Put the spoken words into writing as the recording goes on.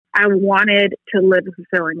I wanted to live a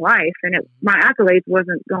fulfilling life, and my accolades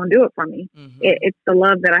wasn't going to do it for me. Mm-hmm. It's the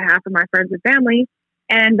love that I have for my friends and family,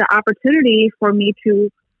 and the opportunity for me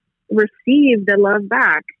to receive the love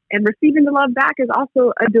back. And receiving the love back is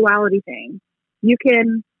also a duality thing. You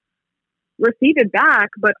can receive it back,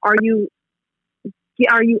 but are you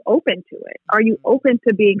open to it? Are you open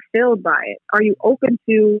to being filled by it? Are you open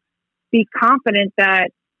to be confident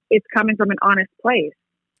that it's coming from an honest place?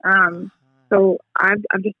 So I've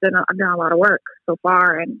done a lot of work so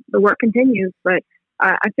far, and the work continues, but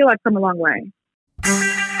I feel like I've come a long way.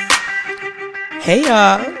 Hey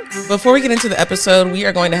y'all, before we get into the episode, we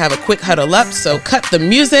are going to have a quick huddle up. So cut the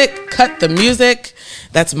music.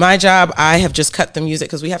 That's my job. I have just cut the music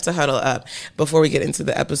because we have to huddle up before we get into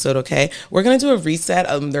the episode, okay? We're going to do a reset.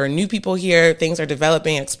 There are new people here. Things are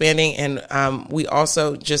developing, expanding, and we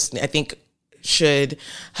also just, I think, should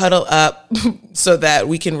huddle up so that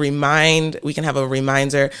we can have a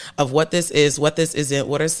reminder of what this is, what this isn't,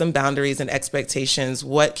 what are some boundaries and expectations,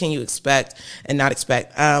 what can you expect and not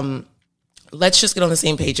expect. Let's just get on the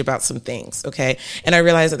same page about some things, okay? And I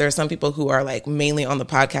realize that there are some people who are like mainly on the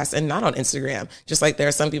podcast and not on Instagram, just like there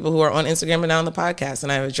are some people who are on Instagram and not on the podcast.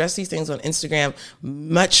 And I've addressed these things on Instagram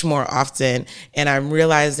much more often. And I'm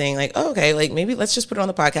realizing like, oh, okay, like maybe let's just put it on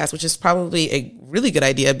the podcast, which is probably a really good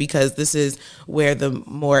idea because this is where the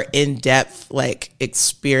more in-depth like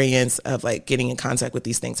experience of like getting in contact with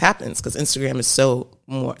these things happens, because Instagram is so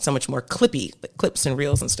much more clippy, like clips and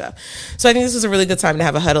reels and stuff. So I think this is a really good time to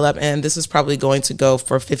have a huddle up, and this is probably going to go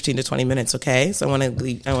for 15 to 20 minutes. Okay. So I want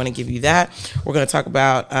to give you that. We're going to talk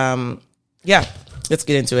about, let's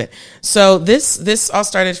get into it. So this all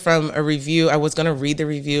started from a review. I was going to read the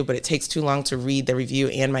review, but it takes too long to read the review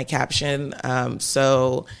and my caption.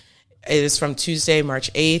 So it is from Tuesday,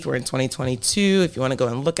 March 8th. We're in 2022. If you want to go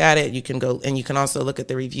and look at it, you can go, and you can also look at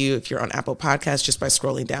the review if you're on Apple Podcasts just by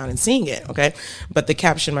scrolling down and seeing it, okay? But the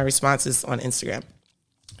caption, my response is on Instagram.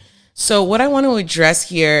 So what I want to address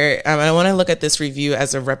here, I want to look at this review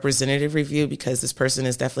as a representative review because this person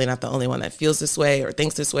is definitely not the only one that feels this way or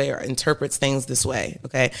thinks this way or interprets things this way,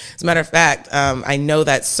 okay? As a matter of fact, I know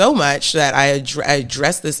that so much that I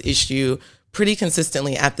address this issue pretty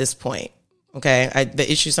consistently at this point. Okay.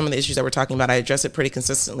 Some of the issues that we're talking about, I address it pretty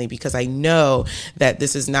consistently because I know that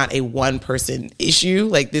this is not a one person issue.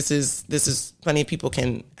 Like this is plenty of people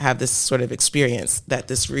can have this sort of experience that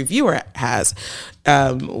this reviewer has,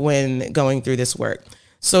 when going through this work.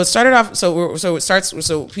 So it started off,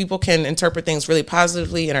 so people can interpret things really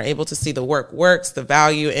positively and are able to see the work works, the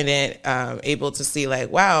value in it, able to see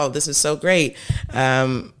like, wow, this is so great.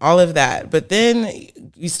 All of that. But then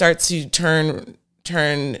you start to turn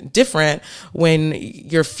different when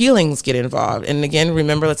your feelings get involved. And again,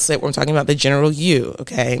 remember, let's say we're talking about the general you,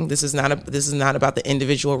 okay? This is not about the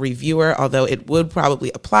individual reviewer, although it would probably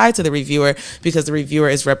apply to the reviewer because the reviewer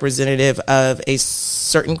is representative of a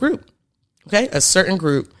certain group, okay? A certain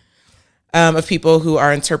group of people who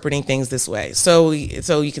are interpreting things this way. So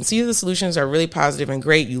you can see the solutions are really positive and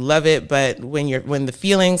great. You love it, but when the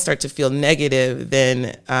feelings start to feel negative,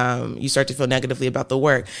 then you start to feel negatively about the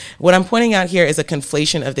work. What I'm pointing out here is a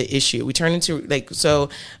conflation of the issue. We turn into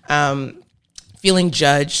feeling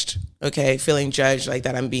judged. Okay, feeling judged, like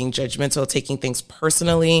that I'm being judgmental, taking things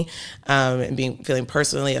personally, and feeling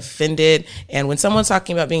personally offended. And when someone's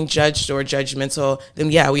talking about being judged or judgmental, then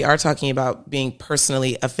yeah, we are talking about being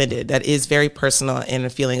personally offended. That is very personal and a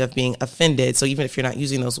feeling of being offended. So even if you're not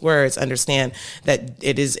using those words, understand that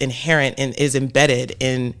it is inherent and is embedded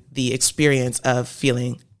in the experience of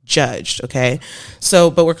feeling judged. Okay. So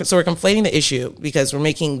we're conflating the issue because we're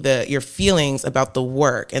making your feelings about the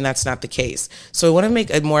work, and that's not the case. So I want to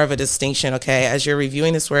make more of a distinction. Okay. As you're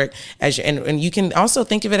reviewing this work, and you can also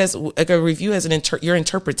think of it as like a review as your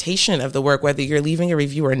interpretation of the work, whether you're leaving a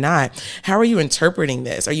review or not. How are you interpreting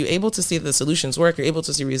this? Are you able to see the solutions work? You're able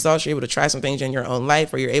to see results. You're able to try some things in your own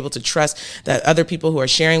life, or you're able to trust that other people who are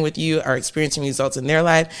sharing with you are experiencing results in their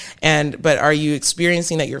life. But are you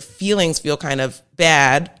experiencing that your feelings feel kind of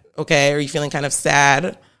bad? Okay. Are you feeling kind of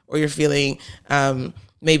sad, or you're feeling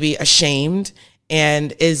maybe ashamed?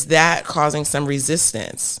 And is that causing some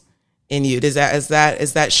resistance in you? Is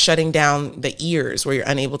that shutting down the ears where you're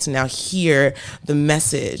unable to now hear the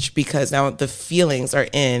message because now the feelings are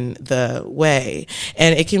in the way?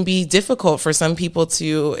 And it can be difficult for some people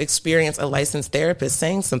to experience a licensed therapist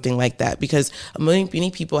saying something like that because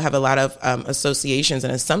many people have a lot of associations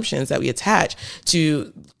and assumptions that we attach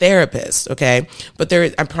to therapists, okay? But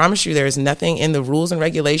I promise you, there is nothing in the rules and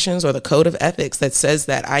regulations or the code of ethics that says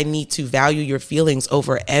that I need to value your feelings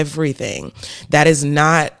over everything. That is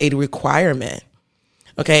not a requirement.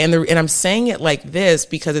 Okay. And I'm saying it like this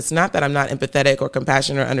because it's not that I'm not empathetic or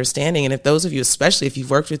compassionate or understanding. And if those of you, especially if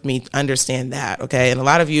you've worked with me, understand that. Okay. And a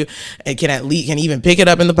lot of you can even pick it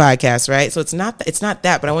up in the podcast. Right. So it's not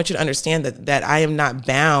that, but I want you to understand that I am not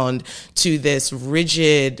bound to this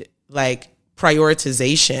rigid, like,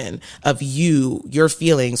 prioritization of your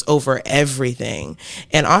feelings over everything.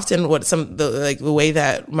 And often the way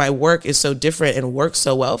that my work is so different and works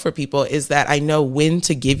so well for people is that I know when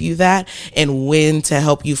to give you that and when to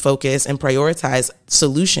help you focus and prioritize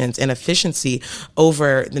solutions and efficiency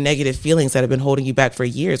over the negative feelings that have been holding you back for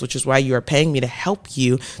years, which is why you are paying me to help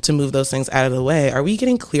you to move those things out of the way. Are we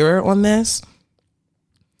getting clearer on this?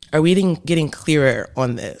 Are we getting clearer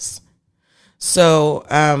on this? So,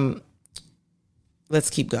 let's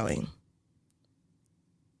keep going.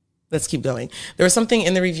 There was something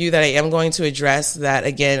in the review that I am going to address that,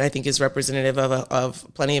 again, I think is representative of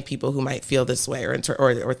plenty of people who might feel this way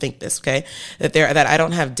or think this. Okay, that I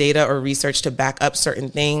don't have data or research to back up certain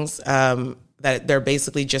things. That they're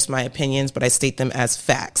basically just my opinions, but I state them as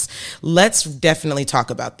facts. Let's definitely talk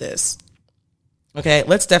about this. Okay,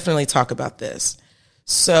 let's definitely talk about this.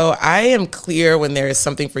 So I am clear when there is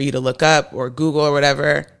something for you to look up or Google or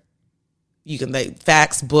whatever. You can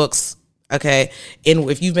facts, books. Okay. And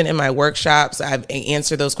if you've been in my workshops, I've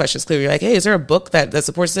answered those questions clearly. You're like, hey, is there a book that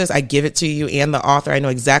supports this? I give it to you and the author. I know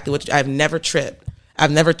exactly I've never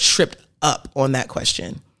tripped up on that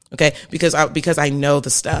question. Okay. Because I know the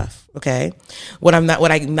stuff. Okay. What I'm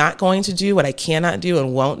not going to do, what I cannot do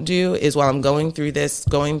and won't do is while I'm going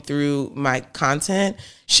through my content,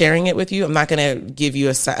 sharing it with you, I'm not going to give you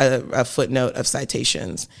a footnote of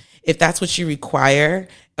citations. If that's what you require.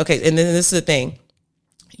 Okay. And then this is the thing.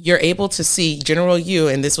 You're able to see general you,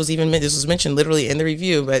 and this was mentioned literally in the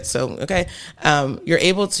review, but so, okay. You're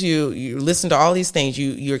able to, you listen to all these things.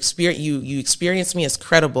 You experience me as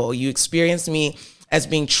credible. You experience me as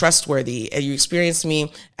being trustworthy, and you experience me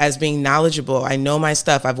as being knowledgeable. I know my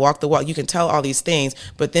stuff. I've walked the walk. You can tell all these things,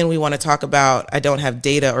 but then we want to talk about, I don't have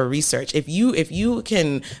data or research. If you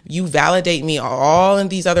validate me all in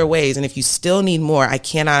these other ways, and if you still need more, I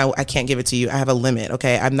can't give it to you. I have a limit.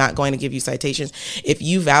 Okay. I'm not going to give you citations. If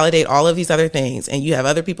you validate all of these other things and you have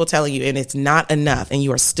other people telling you, and it's not enough, and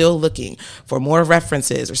you are still looking for more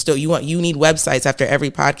references, or you need websites after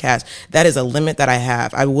every podcast, that is a limit that I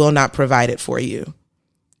have. I will not provide it for you.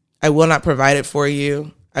 I will not provide it for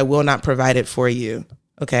you.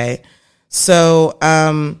 Okay. So,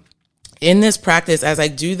 in this practice, as I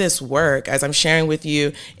do this work, as I'm sharing with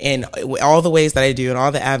you in all the ways that I do and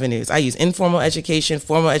all the avenues, I use informal education,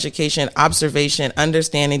 formal education, observation,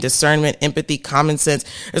 understanding, discernment, empathy, common sense.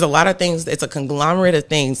 There's a lot of things. It's a conglomerate of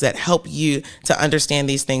things that help you to understand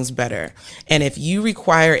these things better. And if you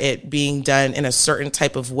require it being done in a certain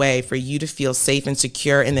type of way for you to feel safe and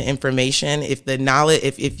secure in the information, if the knowledge,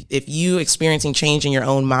 if you experiencing change in your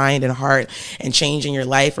own mind and heart and change in your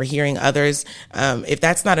life or hearing others, if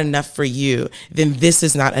that's not enough for you, then this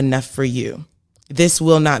is not enough for you. This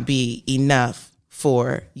will not be enough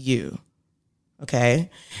for you. Okay.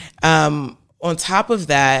 On top of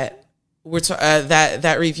that,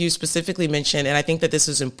 that review specifically mentioned, and I think that this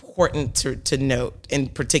is important to note in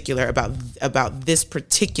particular about this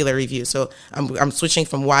particular review. So I'm switching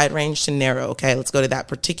from wide range to narrow. Okay, let's go to that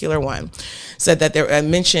particular one. Said that I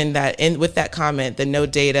mentioned that with that comment, the no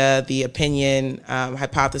data, the opinion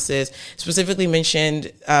hypothesis, specifically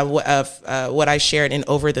mentioned what I shared in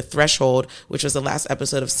Over the Threshold, which was the last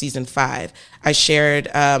episode of season 5. I shared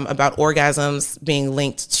about orgasms being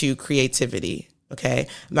linked to creativity. Okay,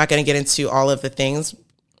 I'm not going to get into all of the things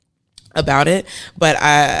about it, but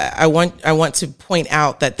I want to point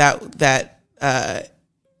out that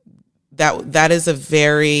is a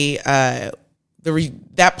very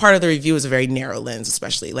that part of the review is a very narrow lens,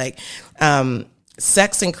 especially like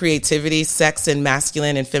sex and creativity, sex and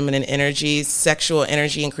masculine and feminine energies, sexual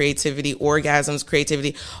energy and creativity, orgasms,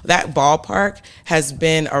 creativity. That ballpark has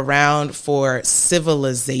been around for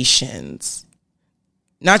civilizations.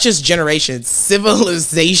 Not just generations,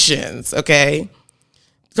 civilizations, okay?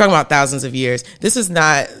 Talking about thousands of years. This is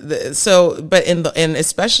not but in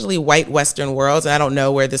especially white Western worlds, and I don't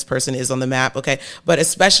know where this person is on the map, okay? But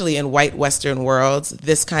especially in white Western worlds,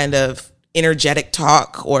 this kind of energetic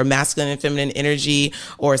talk or masculine and feminine energy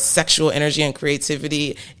or sexual energy and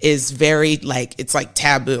creativity is very it's like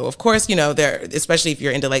taboo. Of course, there, especially if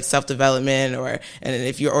you're into like self-development and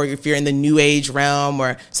if you're in the new age realm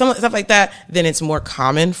or stuff like that, then it's more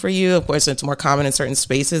common for you. Of course, it's more common in certain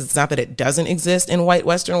spaces. It's not that it doesn't exist in white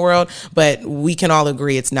Western world, but we can all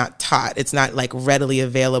agree it's not taught. It's not like readily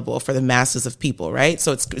available for the masses of people, right?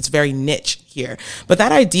 So it's very niche here. But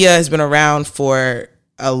that idea has been around for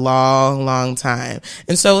a long, long time.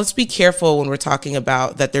 And so let's be careful when we're talking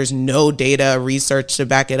about that there's no data research to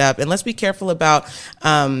back it up. And let's be careful about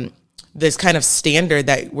this kind of standard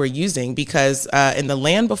that we're using, because in the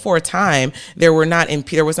land before time, there was not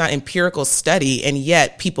empirical study, and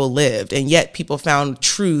yet people lived, and yet people found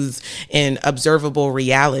truths in observable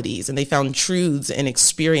realities, and they found truths in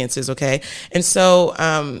experiences. Okay, and so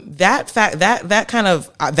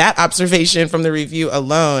that observation from the review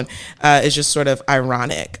alone is just sort of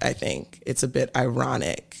ironic. I think it's a bit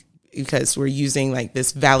ironic, because we're using like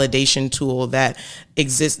this validation tool that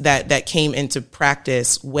exists, that came into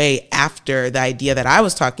practice way after the idea that I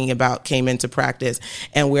was talking about came into practice,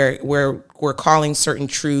 and we're calling certain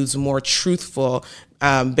truths more truthful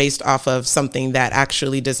based off of something that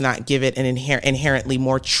actually does not give it an inherently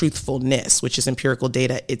more truthfulness, which is empirical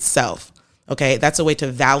data itself. Okay, that's a way to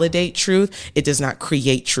validate truth. It does not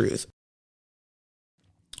create truth.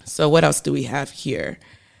 So what else do we have here?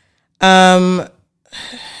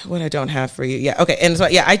 What I don't have for you. Yeah. Okay. And so,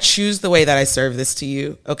 yeah, I choose the way that I serve this to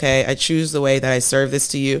you. Okay. I choose the way that I serve this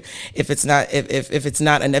to you. If it's not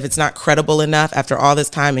credible enough after all this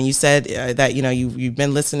time, and you said that, you've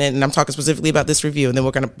been listening, and I'm talking specifically about this review, and then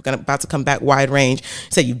we're about to come back wide range. You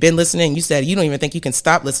said you've been listening. You said you don't even think you can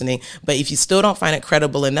stop listening. But if you still don't find it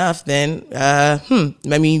credible enough, then,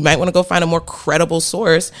 you might want to go find a more credible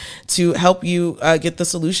source to help you get the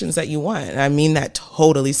solutions that you want. And I mean that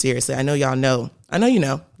totally seriously. I know y'all know. I know you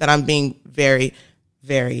know that I'm being very,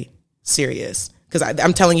 very serious, because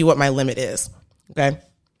I'm telling you what my limit is, okay?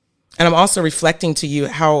 And I'm also reflecting to you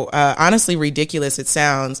how honestly ridiculous it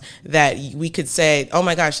sounds that we could say, oh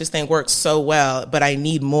my gosh, this thing works so well, but I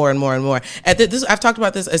need more and more and more. I've talked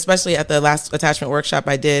about this, especially at the last attachment workshop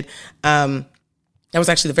I did. That was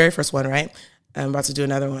actually the very first one, right? I'm about to do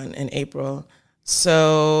another one in April.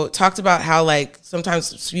 So talked about how like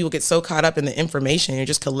sometimes people get so caught up in the information, you're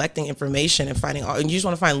just collecting information and and you just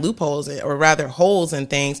want to find loopholes, or rather holes in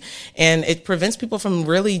things. And it prevents people from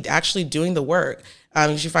really actually doing the work.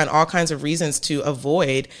 You find all kinds of reasons to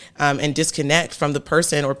avoid and disconnect from the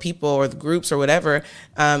person or people or the groups or whatever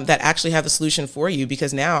that actually have the solution for you.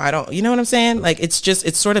 Because now you know what I'm saying? Like,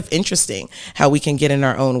 it's sort of interesting how we can get in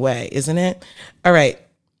our own way, isn't it? All right.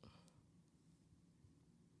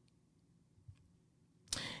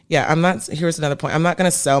 Yeah, here's another point. I'm not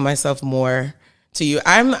going to sell myself more to you.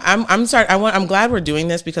 I'm sorry. I'm glad we're doing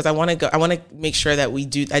this, because I want to make sure that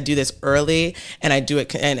I do this early, and I do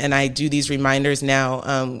it, and I do these reminders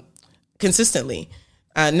now, consistently.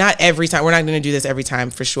 Not every time. We're not going to do this every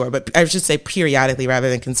time for sure, but I should say periodically rather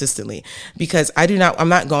than consistently, because I'm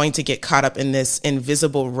not going to get caught up in this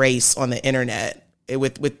invisible race on the internet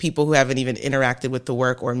with people who haven't even interacted with the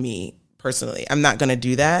work or me personally. I'm not going to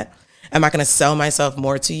do that. I'm not going to sell myself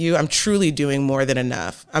more to you. I'm truly doing more than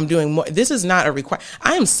enough. I'm doing more. This is not a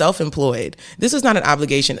I am self-employed. This is not an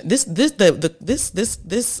obligation. This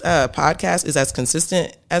podcast is as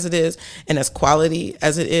consistent as it is and as quality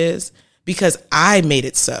as it is because I made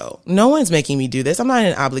it so. No one's making me do this. I'm not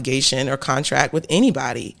in an obligation or contract with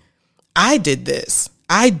anybody. I did this.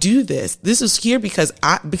 I do this. This is here because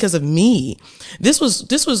of me. This was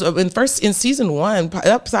in season 1.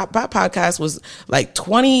 That podcast was like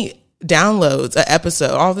 20 downloads an episode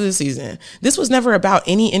all through the season. This was never about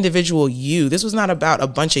any individual you. This was not about a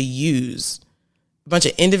bunch of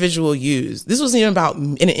individual yous. This wasn't even about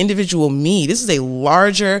an individual me. This is a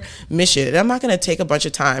larger mission. And I'm not going to take a bunch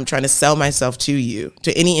of time trying to sell myself to you,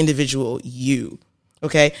 to any individual you.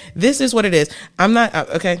 Okay. This is what it is. I'm not,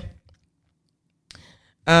 okay.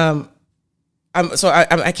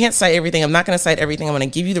 I can't cite everything. I'm not going to cite everything. I'm going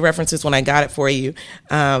to give you the references when I got it for you.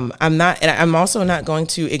 I'm also not going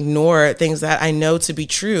to ignore things that I know to be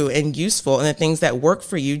true and useful and the things that work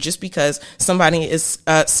for you just because somebody is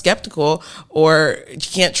skeptical or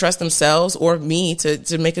can't trust themselves or me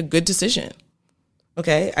to make a good decision.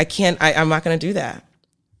 Okay. I'm not going to do that.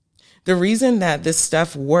 The reason that this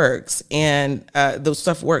stuff works and those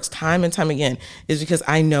stuff works time and time again is because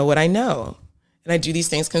I know what I know and I do these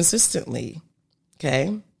things consistently.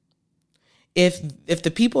 Okay. If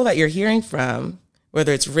the people that you're hearing from,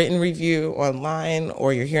 whether it's written review online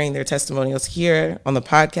or you're hearing their testimonials here on the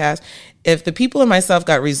podcast, if the people and myself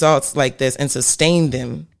got results like this and sustained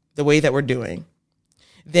them the way that we're doing,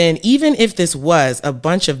 then even if this was a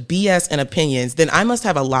bunch of BS and opinions, then I must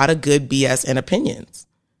have a lot of good BS and opinions,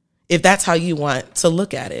 if that's how you want to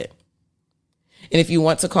look at it. And if you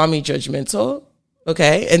want to call me judgmental,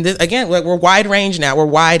 okay. And this, again, we're wide range now. We're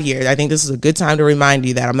wide here. I think this is a good time to remind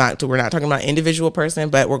you that we're not talking about individual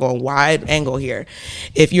person, but we're going wide angle here.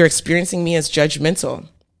 If you're experiencing me as judgmental,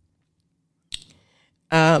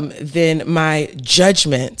 then my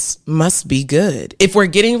judgments must be good. If we're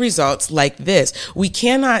getting results like this, you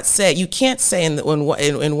can't say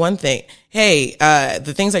in one thing, hey,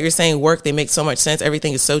 the things that you're saying work, they make so much sense,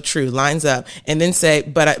 everything is so true, lines up, and then say,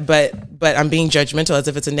 but I'm being judgmental as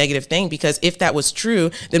if it's a negative thing, because if that was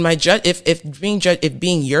true, then if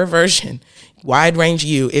being your version, wide range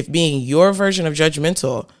if being your version of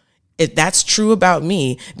judgmental, if that's true about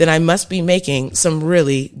me, then I must be making some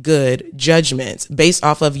really good judgments based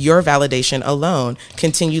off of your validation alone.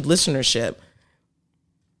 Continued listenership.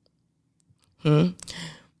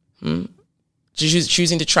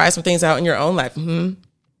 Choosing to try some things out in your own life.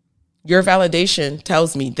 Your validation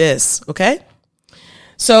tells me this, okay?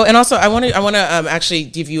 So, and also I want to actually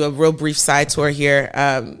give you a real brief side detour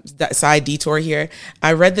here.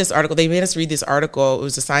 I read this article. They made us read this article. It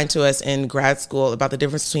was assigned to us in grad school about the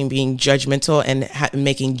difference between being judgmental and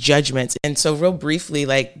making judgments. And so real briefly,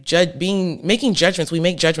 like making judgments, we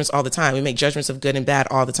make judgments all the time. We make judgments of good and bad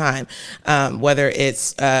all the time. Whether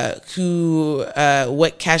it's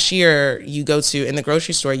what cashier you go to in the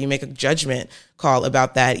grocery store, you make a judgment call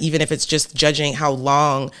about that, even if it's just judging how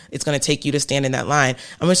long it's going to take you to stand in that line.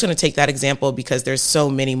 I'm just going to take that example because there's so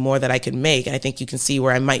many more that I could make. And I think you can see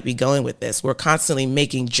where I might be going with this. We're constantly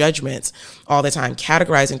making judgments all the time,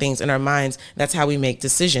 categorizing things in our minds. That's how we make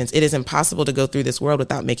decisions. It is impossible to go through this world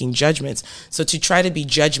without making judgments. So to try to be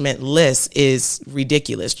judgmentless is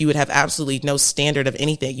ridiculous. You would have absolutely no standard of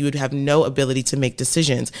anything. You would have no ability to make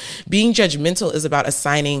decisions. Being judgmental is about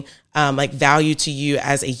assigning value to you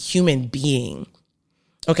as a human being.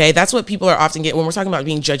 Okay, that's what people are often getting when we're talking about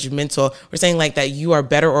being judgmental. We're saying like that you are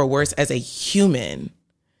better or worse as a human.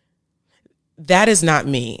 That is not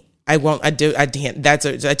me. I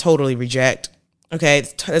totally reject. Okay,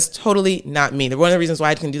 that's totally not me. One of the reasons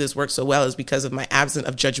why I can do this work so well is because of my absence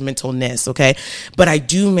of judgmentalness. Okay, but I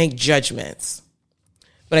do make judgments.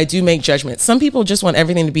 Some people just want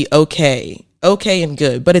everything to be okay and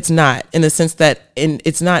good, but it's not, in the sense that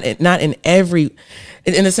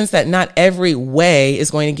not every way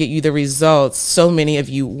is going to get you the results so many of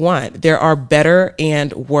you want. There are better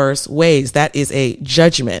and worse ways. That is a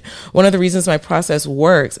judgment. One of the reasons my process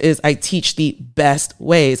works is I teach the best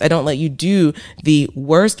ways. I don't let you do the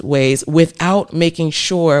worst ways without making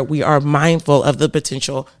sure we are mindful of the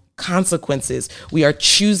potential consequences. We are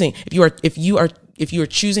choosing. If you are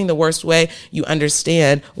choosing the worst way, you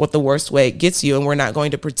understand what the worst way gets you. And we're not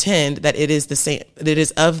going to pretend that it is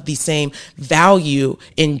of the same value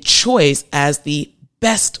in choice as the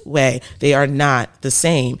best way. They are not the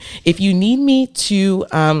same. If you need me to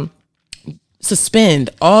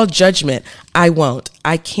suspend all judgment, I won't.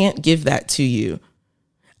 I can't give that to you.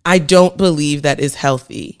 I don't believe that is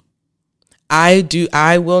healthy.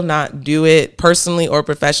 I will not do it personally or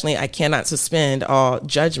professionally. I cannot suspend all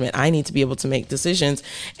judgment. I need to be able to make decisions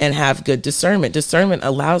and have good discernment. Discernment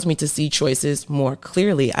allows me to see choices more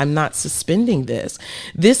clearly. I'm not suspending this.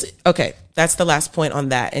 Okay, that's the last point on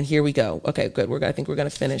that. And here we go. Okay, good. I think we're going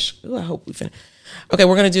to finish. Ooh, I hope we finish. Okay,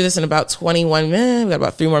 we're going to do this in about 21 minutes. We got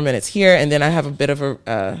about 3 more minutes here. And then I have a bit of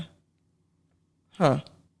a,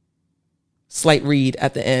 slight read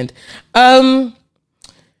at the end.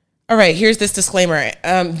 All right, here's this disclaimer.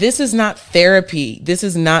 This is not therapy. This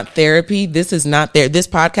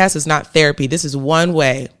podcast is not therapy. This is one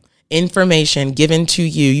way information given to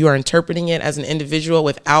you. You are interpreting it as an individual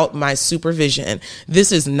without my supervision.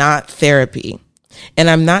 This is not therapy. And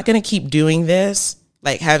I'm not going to keep doing this,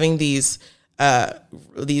 like having these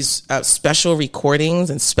special recordings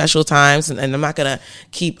and special times. And I'm not going to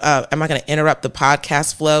interrupt the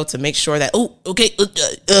podcast flow to make sure that, I'm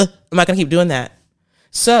not going to keep doing that.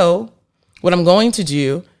 So what I'm going to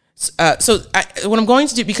do,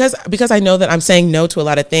 because I know that I'm saying no to a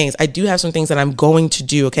lot of things, I do have some things that I'm going to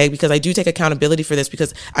do, okay? Because I do take accountability for this,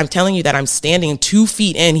 because I'm telling you that I'm standing 2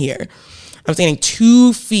 feet in here. I'm standing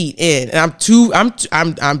 2 feet in, and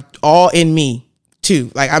I'm all in me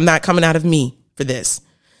too. Like, I'm not coming out of me for this.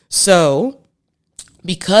 So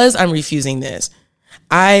because I'm refusing this,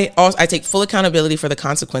 I take full accountability for the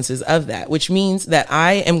consequences of that, which means that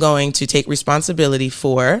I am going to take responsibility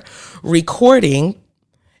for recording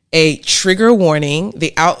a trigger warning,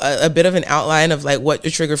 a bit of an outline of like what the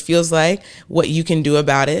trigger feels like, what you can do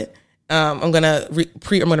about it. I'm gonna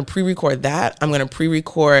pre-record that. I'm gonna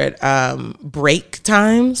pre-record break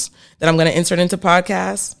times that I'm gonna insert into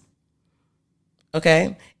podcasts.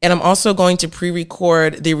 Okay. And I'm also going to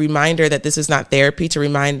pre-record the reminder that this is not therapy, to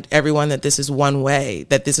remind everyone that this is one way,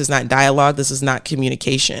 that this is not dialogue, this is not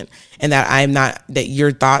communication, and that that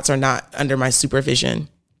your thoughts are not under my supervision.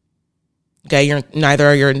 Okay. Neither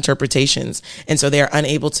are your interpretations. And so they are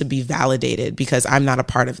unable to be validated because I'm not a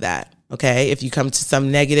part of that. Okay. If you come to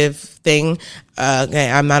some negative thing,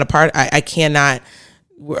 okay, I'm not a part of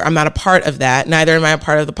that. Neither am I a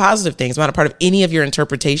part of the positive things. I'm not a part of any of your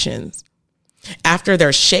interpretations. After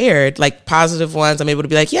they're shared, like positive ones, I'm able to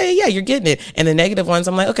be like, yeah, you're getting it. And the negative ones,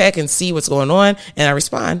 I'm like, okay, I can see what's going on and I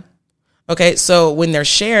respond. Okay. So when they're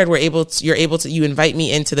shared, you invite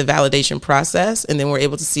me into the validation process, and then we're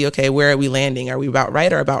able to see, okay, where are we landing? Are we about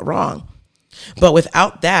right or about wrong? But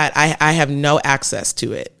without that, I have no access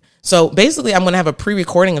to it. So basically I'm going to have a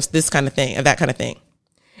pre-recording of that kind of thing.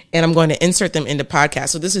 And I'm going to insert them into podcasts.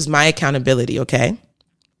 So this is my accountability. Okay.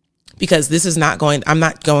 Because I'm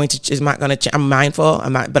mindful.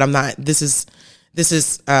 There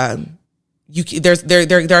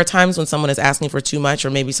are times when someone is asking for too much, or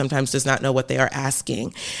maybe sometimes does not know what they are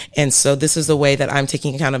asking. And so this is the way that I'm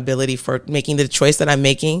taking accountability for making the choice that I'm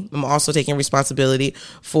making. I'm also taking responsibility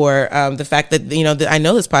for the fact that, that I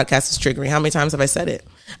know this podcast is triggering. How many times have I said it?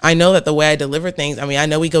 I know that the way I deliver things, I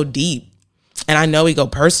know we go deep and I know we go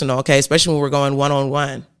personal, okay, especially when we're going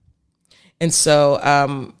one-on-one. And so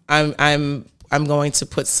I'm going to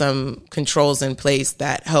put some controls in place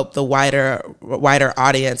that help the wider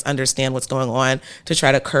audience understand what's going on to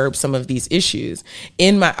try to curb some of these issues.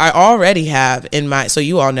 I already have so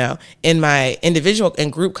you all know, in my individual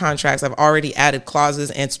and group contracts, I've already added clauses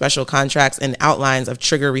and special contracts and outlines of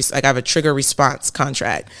I have a trigger response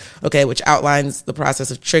contract, okay, which outlines the process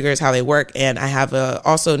of triggers, how they work. And I have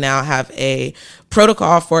also now have a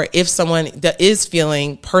protocol for if someone that is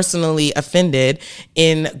feeling personally offended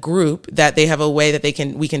in group, that they have a way that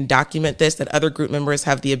we can document this, that other group members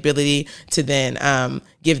have the ability to then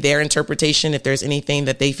give their interpretation if there's anything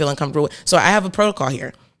that they feel uncomfortable with. So I have a protocol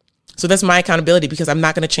here. So that's my accountability, because I'm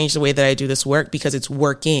not going to change the way that I do this work, because it's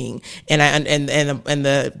working. And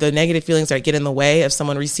the negative feelings that get in the way of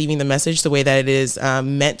someone receiving the message the way that it is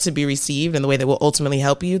meant to be received, and the way that will ultimately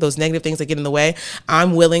help you, those negative things that get in the way,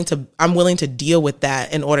 I'm willing to deal with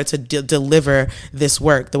that in order to deliver this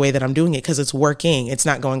work the way that I'm doing it, because it's working. It's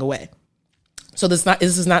not going away. So this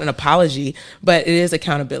is not an apology, but it is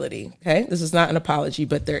accountability. Okay. This is not an apology,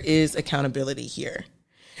 but there is accountability here.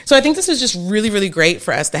 So I think this is just really, really great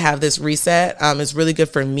for us to have this reset. It's really good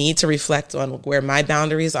for me to reflect on where my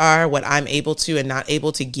boundaries are, what I'm able to and not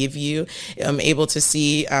able to give you. I'm able to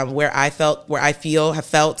see where I have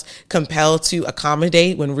felt compelled to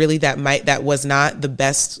accommodate, when really that was not the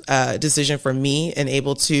best decision for me, and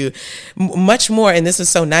able to much more. And this is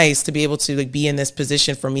so nice to be able to be in this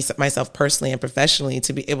position for myself personally and professionally,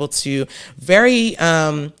 to be able to very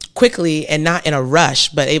quickly, and not in a rush,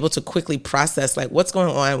 but able to quickly process like what's going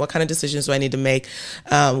on. What kind of decisions do I need to make?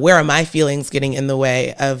 Where are my feelings getting in the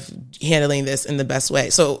way of handling this in the best way?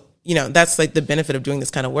 So, that's like the benefit of doing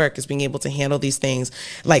this kind of work, is being able to handle these things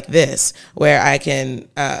like this, where I can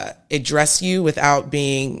address you without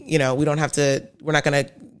being, we're not going to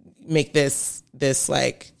make this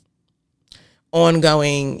like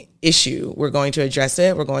ongoing issue. We're going to address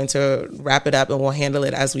it. We're going to wrap it up, and we'll handle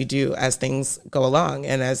it as we do, as things go along.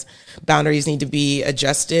 And as boundaries need to be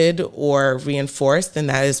adjusted or reinforced, then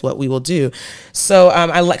that is what we will do. So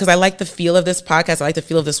because I like the feel of this podcast. I like the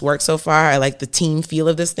feel of this work so far. I like the team feel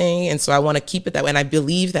of this thing. And so I want to keep it that way. And I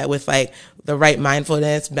believe that with like the right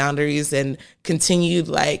mindfulness, boundaries, and continued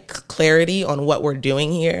like clarity on what we're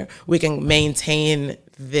doing here, we can maintain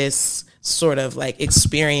this sort of like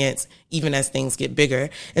experience even as things get bigger.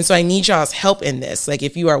 And so I need y'all's help in this. Like,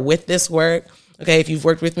 if you are with this work, okay, if you've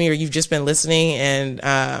worked with me or you've just been listening,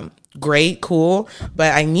 and great, cool,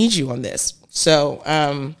 but I need you on this.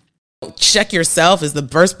 So check yourself is the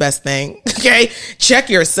first best thing. Okay, check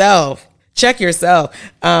yourself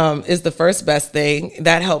is the first best thing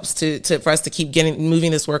that helps for us to keep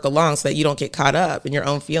moving this work along, so that you don't get caught up in your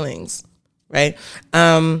own feelings, right?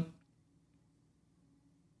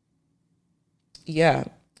 Yeah.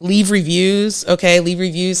 Leave reviews. Okay. Leave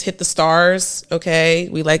reviews. Hit the stars. Okay.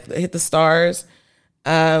 We like hit the stars.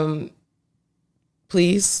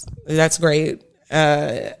 Please. That's great.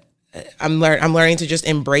 I'm learning to just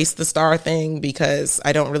embrace the star thing, because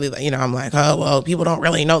I don't really, I'm like, oh, well, people don't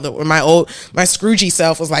really know that. My Scroogey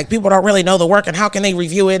self was like, people don't really know the work, and how can they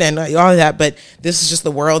review it, and all of that. But this is just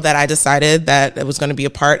the world that I decided that it was going to be a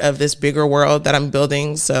part of this bigger world that I'm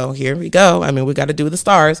building. So here we go. We got to do the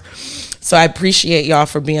stars. So I appreciate y'all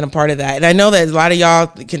for being a part of that. And I know that a lot of y'all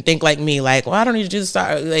can think like me, like, well, I don't need to do the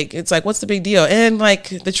star. Like, it's like, what's the big deal? And like,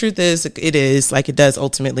 the truth is, it does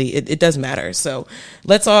ultimately, it does matter. So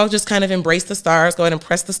let's all just kind of embrace the stars. Go ahead and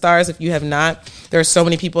press the stars if you have not. There are so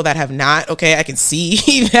many people that have not. Okay, I can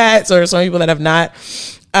see that. So there are so many people that have not.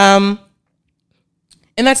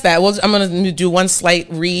 And And that's that. I'm going to do one slight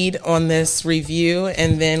read on this review,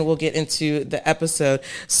 and then we'll get into the episode.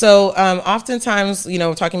 So oftentimes,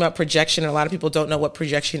 we're talking about projection, and a lot of people don't know what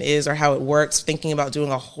projection is or how it works. Thinking about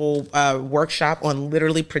doing a whole workshop on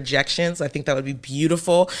literally projections. I think that would be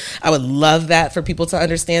beautiful. I would love that for people to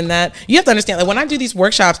understand that. You have to understand, like, when I do these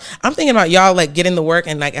workshops, I'm thinking about y'all, like, getting the work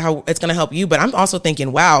and like how it's going to help you. But I'm also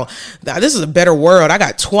thinking, wow, this is a better world. First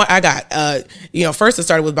it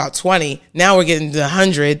started with about 20. Now we're getting to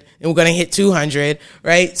 100, and we're going to hit 200,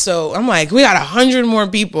 right? So I'm like, we got 100 more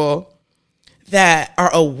people that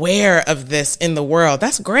are aware of this in the world.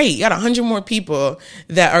 That's great. You got 100 more people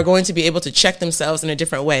that are going to be able to check themselves in a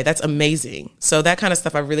different way. That's amazing. So that kind of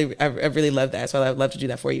stuff, I really love that. So I'd love to do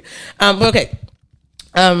that for you.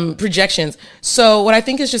 Projections. So what I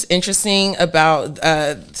think is just interesting about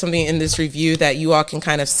something in this review that you all can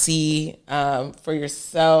kind of see for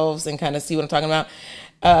yourselves and kind of see what I'm talking about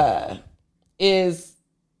is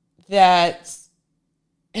that,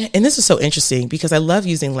 and this is so interesting because I love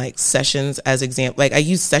using like sessions as example. Like I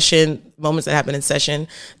use session moments that happen in session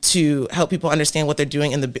to help people understand what they're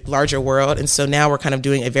doing in the larger world. And so now we're kind of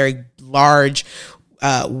doing a very large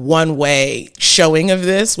one-way showing of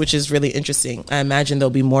this, which is really interesting. I imagine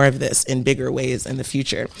there'll be more of this in bigger ways in the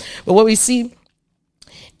future. But what we see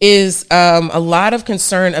is a lot of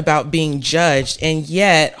concern about being judged, and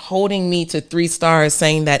yet holding me to 3 stars,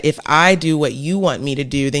 saying that if I do what you want me to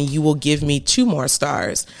do, then you will give me 2 more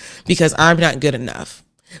stars because I'm not good enough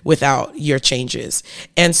without your changes.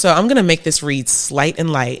 And so I'm going to make this read slight and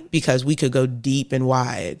light because we could go deep and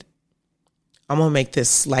wide. I'm going to make this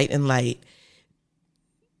slight and light.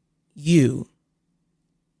 You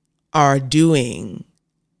are doing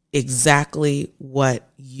exactly what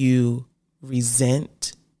you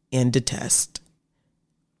resent and detest.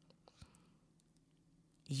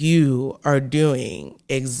 You are doing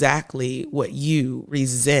exactly what you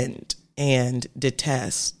resent and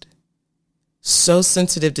detest. So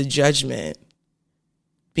sensitive to judgment,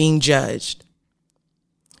 being judged,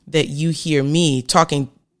 that you hear me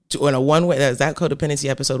talking in a one way. That codependency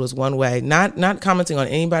episode was one way, not commenting on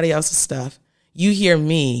anybody else's stuff. You hear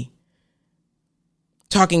me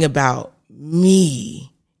talking about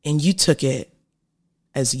me, and you took it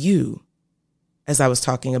as you, as I was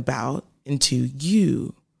talking about, into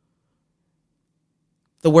you.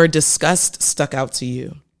 The word disgust stuck out to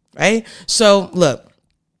you, right? So look,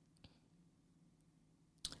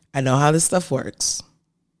 I know how this stuff works.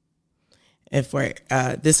 If we're,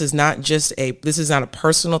 this is not a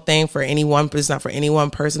personal thing for anyone, but it's not for any one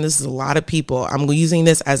person. This is a lot of people. I'm using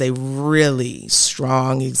this as a really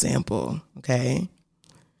strong example, okay?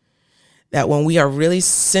 That when we are really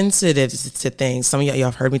sensitive to things, some of y'all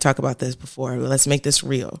have heard me talk about this before, but let's make this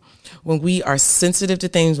real. When we are sensitive to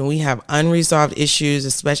things, when we have unresolved issues,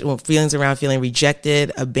 especially when feelings around feeling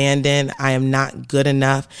rejected, abandoned, I am not good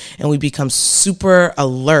enough, and we become super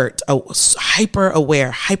alert, hyper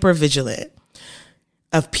aware, hyper vigilant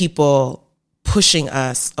of people pushing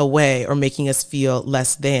us away or making us feel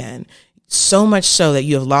less than. So much so that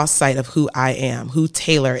you have lost sight of who I am, who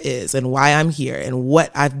Taylor is, and why I'm here, and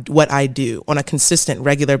what I do on a consistent,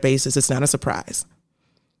 regular basis. It's not a surprise.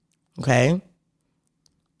 Okay?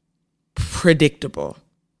 Predictable,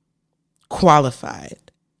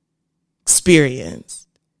 qualified, experienced,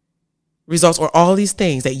 results, or all these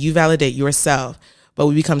things that you validate yourself, but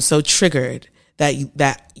we become so triggered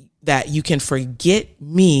that you can forget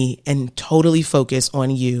me and totally focus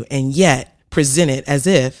on you, and yet present it as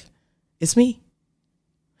if it's me.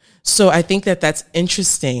 So I think that that's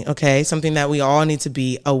interesting, okay? Something that we all need to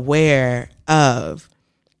be aware of.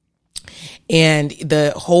 And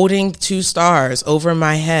the holding 2 stars over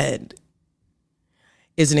my head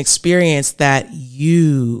is an experience that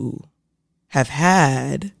you have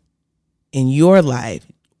had in your life.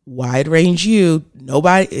 Wide range you.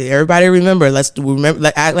 Everybody remember, let's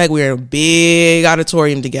act like we're in a big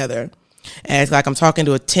auditorium together. And it's like I'm talking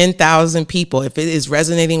to 10,000 people. If it is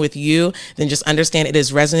resonating with you, then just understand it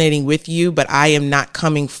is resonating with you, but I am not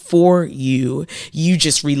coming for you. You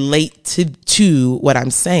just relate to what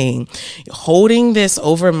I'm saying. Holding this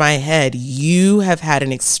over my head, you have had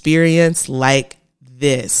an experience like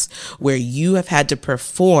this, where you have had to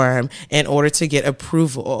perform in order to get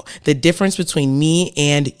approval. The difference between me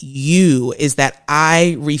and you is that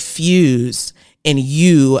I refuse and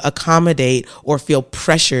you accommodate or feel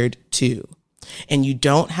pressured to. And you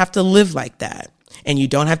don't have to live like that. And you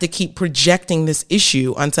don't have to keep projecting this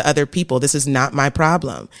issue onto other people. This is not my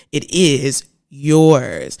problem. It is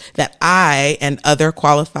yours that I and other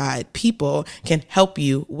qualified people can help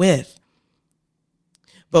you with.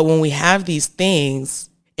 But when we have these things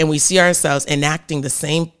and we see ourselves enacting the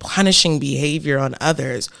same punishing behavior on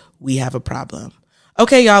others, we have a problem.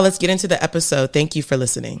 Okay, y'all, let's get into the episode. Thank you for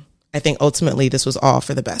listening. I think ultimately this was all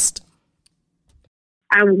for the best.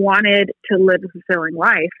 I wanted to live a fulfilling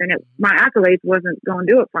life, and my accolades wasn't going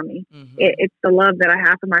to do it for me. Mm-hmm. It's the love that I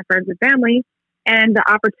have for my friends and family, and the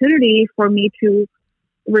opportunity for me to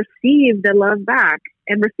receive the love back.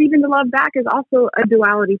 And receiving the love back is also a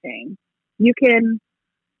duality thing. You can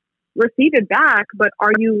receive it back, but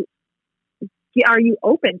are you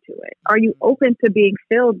open to it? Are you open to being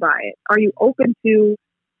filled by it? Are you open to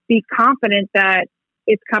be confident that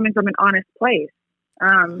it's coming from an honest place?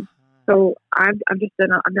 So I've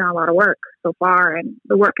done a lot of work so far, and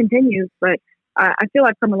the work continues, but I feel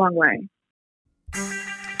I've come a long way.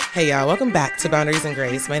 Hey y'all, welcome back to Boundaries and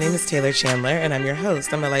Grace. My name is Taylor Chandler, and I'm your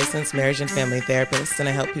host. I'm a licensed marriage and family therapist, and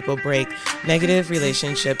I help people break negative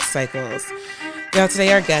relationship cycles. Y'all,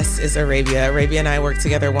 today our guest is Arabia. Arabia and I worked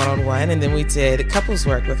together one-on-one, and then we did couples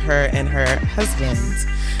work with her and her husband.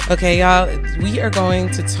 Okay, y'all, we are going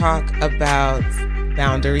to talk about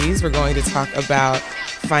boundaries. We're going to talk about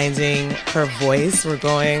finding her voice. We're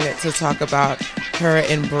going to talk about her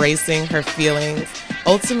embracing her feelings,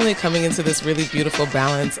 ultimately coming into this really beautiful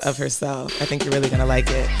balance of herself. I think you're really going to like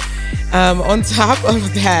it. On top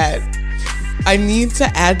of that, I need to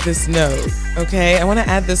add this note, okay? I want to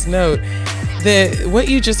add this note. What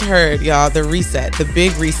you just heard, y'all, the reset, the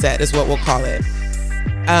big reset is what we'll call it.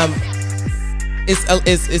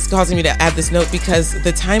 It's causing me to add this note because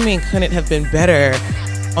the timing couldn't have been better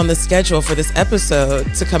on the schedule for this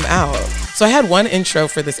episode to come out. So I had one intro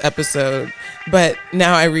for this episode, but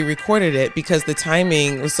now I re-recorded it because the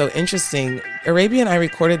timing was so interesting. Arabia and I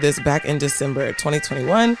recorded this back in December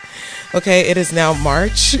 2021. Okay, it is now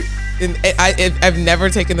March. And I've never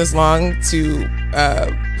taken this long to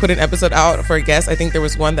put an episode out for a guest. I think there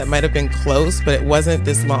was one that might have been close, but it wasn't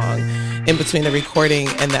this long in between the recording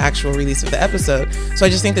and the actual release of the episode. So I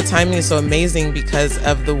just think the timing is so amazing because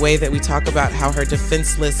of the way that we talk about how her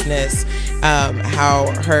defenselessness,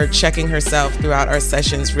 how her checking herself throughout our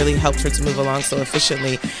sessions really helped her to move along so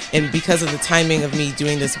efficiently. And because of the timing of me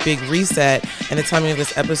doing this big reset and the timing of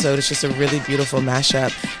this episode, it's just a really beautiful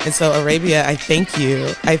mashup. And so Arabia, I thank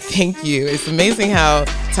you. I thank you. It's amazing how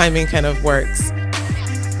timing kind of works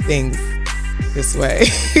things this way.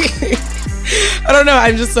 I don't know.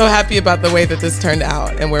 I'm just so happy about the way that this turned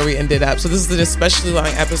out and where we ended up. So this is an especially long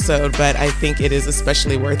episode, but I think it is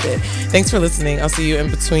especially worth it. Thanks for listening. I'll see you in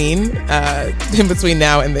between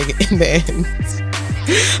now and in the end.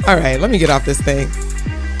 All right, let me get off this thing.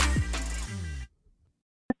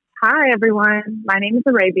 Hi, everyone. My name is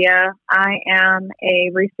Arabia. I am a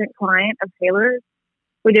recent client of Taylor's.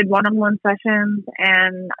 We did one-on-one sessions,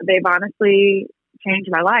 and they've honestly changed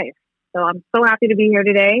my life. So I'm so happy to be here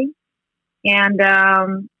today and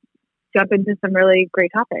jump into some really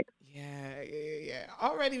great topics. Yeah.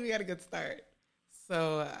 Already we got a good start.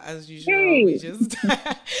 So as usual, we're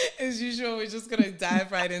just going to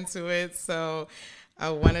dive right into it. So I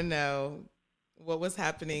want to know what was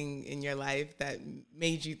happening in your life that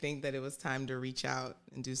made you think that it was time to reach out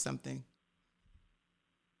and do something?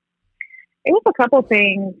 It was a couple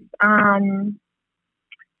things.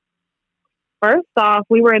 First off,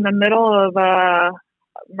 we were in the middle of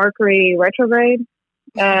Mercury retrograde.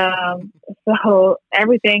 So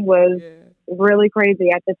everything was really crazy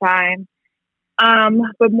at the time.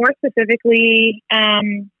 But more specifically,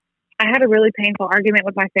 I had a really painful argument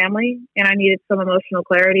with my family, and I needed some emotional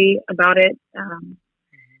clarity about it.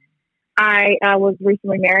 I was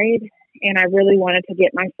recently married, and I really wanted to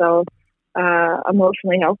get myself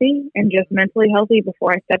emotionally healthy and just mentally healthy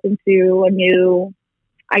before I step into a new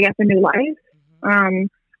life.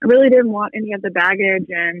 I really didn't want any of the baggage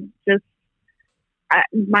and just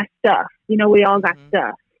my stuff. You know, we all got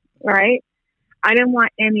stuff, right? I didn't want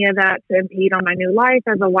any of that to impede on my new life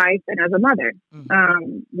as a wife and as a mother.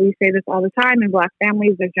 We say this all the time in Black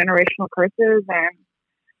families, there's generational curses, and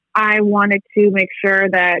I wanted to make sure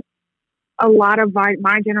that a lot of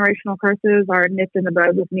my generational curses are nipped in the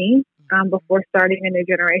bud with me before starting a new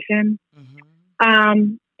generation.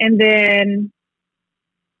 And then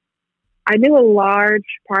I knew a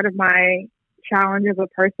large part of my challenge as a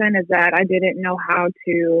person is that I didn't know how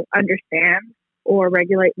to understand or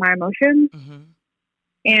regulate my emotions.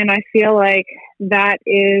 And I feel like that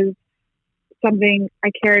is something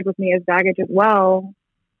I carried with me as baggage as well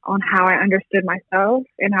on how I understood myself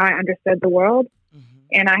and how I understood the world.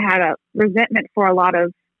 And I had a resentment for a lot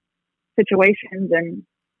of situations and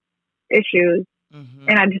issues,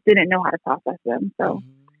 and I just didn't know how to process them. So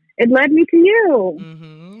it led me to you.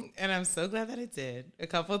 And I'm so glad that it did. A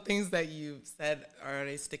couple of things that you said are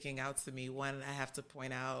already sticking out to me. One, I have to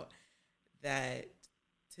point out that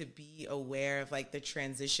to be aware of like the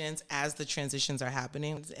transitions as the transitions are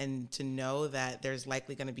happening, and to know that there's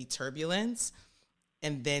likely going to be turbulence,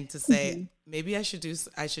 and then to say maybe I should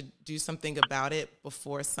do something about it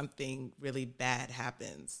before something really bad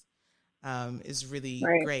happens, is really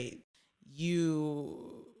great.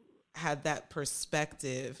 You had that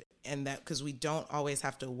perspective, and that because we don't always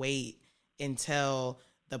have to wait until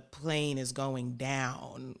the plane is going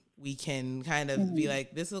down. We can kind of be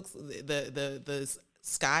like, this looks, the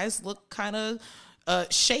skies look kind of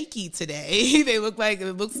shaky today. It looks like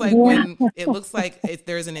when it looks like if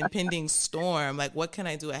there's an impending storm, like what can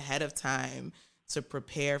I do ahead of time to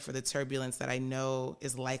prepare for the turbulence that I know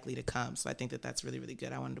is likely to come? So I think that that's really, really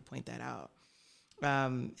good. I wanted to point that out.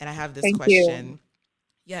 And I have this question.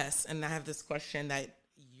 Yes. And I have this question that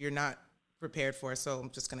you're not prepared for, so I'm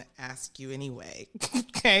just going to ask you anyway.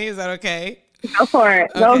 Okay. Is that okay? Go for it.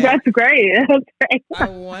 Okay. No, that's great. I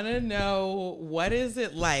want to know, what is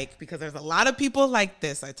it like? Because there's a lot of people like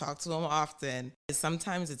this. I talk to them often.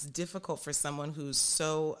 Sometimes it's difficult for someone who's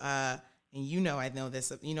so, and I know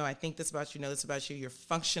this, I think this about you, know this about you. You're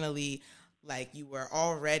functionally, like you were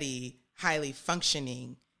already highly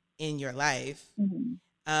functioning in your life.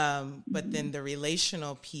 But then the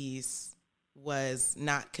relational piece was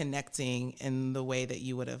not connecting in the way that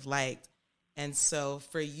you would have liked. And so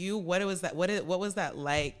for you, what was that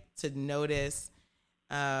like to notice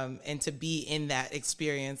and to be in that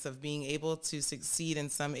experience of being able to succeed in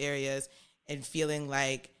some areas and feeling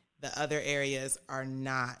like the other areas are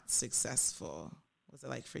not successful? What was it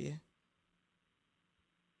like for you?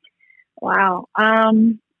 Wow.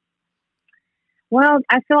 Well,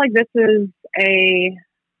 I feel like this is a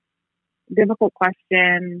difficult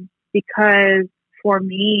question because for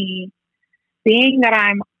me, being that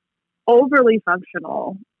I'm overly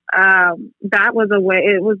functional, that was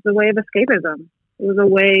it was the way of escapism. It was a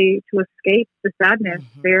way to escape the sadness,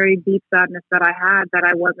 very deep sadness that I had, that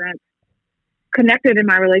I wasn't connected in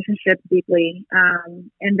my relationships deeply,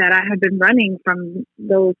 and that I had been running from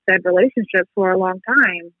those said relationships for a long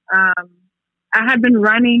time. I had been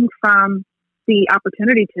running from the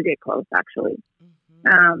opportunity to get close, actually.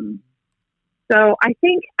 So I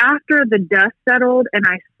think after the dust settled and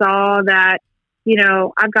I saw that,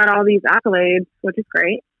 I've got all these accolades, which is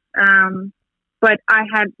great. But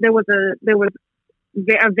there was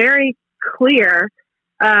a very clear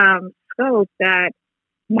scope that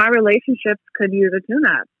my relationships could use a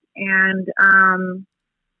tune-up. And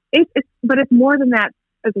but it's more than that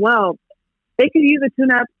as well. They could use a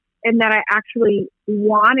tune-up, and that I actually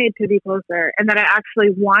wanted to be closer, and that I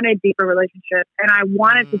actually wanted deeper relationships, and I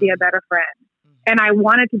wanted to be a better friend, and I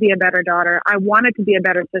wanted to be a better daughter. I wanted to be a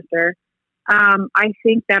better sister. I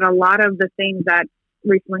think that a lot of the things that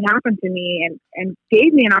recently happened to me and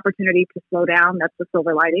gave me an opportunity to slow down, that's the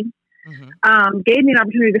silver lining, gave me an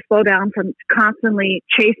opportunity to slow down from constantly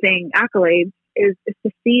chasing accolades, is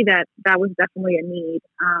to see that was definitely a need.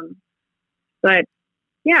 But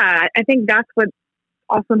yeah, I think that's what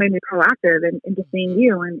also made me proactive into seeing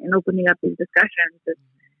you and opening up these discussions, is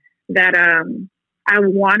that I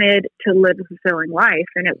wanted to live a fulfilling life,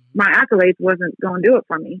 and my accolades wasn't going to do it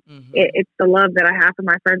for me. It's the love that I have for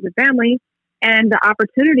my friends and family, and the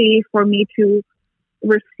opportunity for me to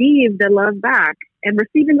receive the love back. And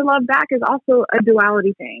receiving the love back is also a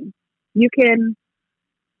duality thing. You can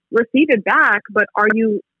receive it back, but are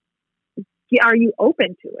you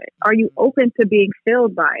open to it? Are you open to being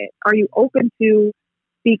filled by it? Are you open to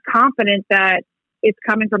be confident that it's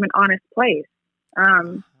coming from an honest place?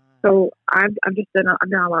 So I've done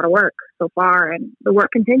a lot of work so far, and the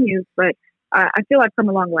work continues, but I feel like I've come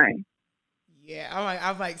a long way. Yeah,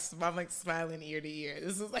 I'm like smiling ear to ear.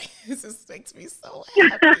 This just makes me so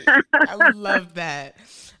happy. I love that.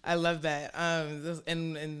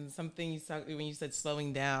 And something you said when you said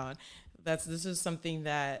slowing down, this is something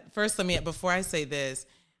that, first, before I say this,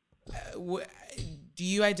 do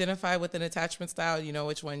you identify with an attachment style? You know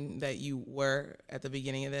which one that you were at the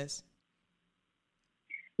beginning of this?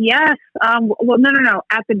 Yes. Well, no.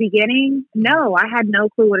 At the beginning, no, I had no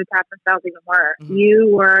clue what attachment styles even were. You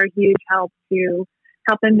were a huge help to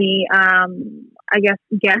helping me, I guess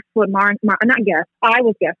what not guess. I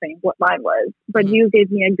was guessing what mine was, but you gave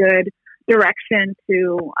me a good direction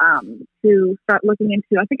to start looking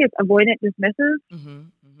into. I think it's avoidant dismissive.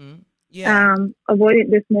 Yeah. Avoidant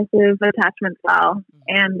dismissive attachment style.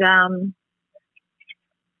 And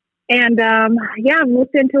I've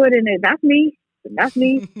looked into it, and that's me. That's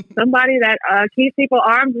me. Somebody that keeps people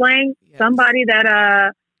arm's length. Yes. Somebody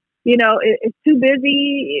that it's too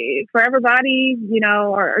busy for everybody,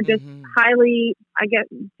 or just highly, I guess,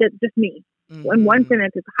 just me. In one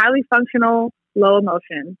sentence, it's highly functional, low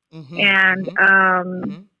emotion. And,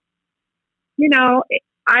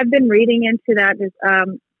 I've been reading into that, this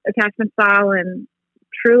attachment style, and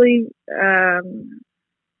truly trying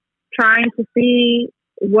to see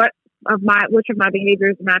which of my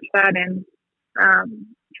behaviors match that, and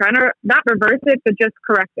trying to not reverse it, but just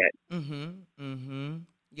correct it.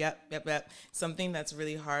 Yep. Something that's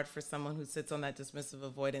really hard for someone who sits on that dismissive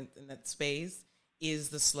avoidant in that space is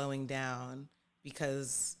the slowing down,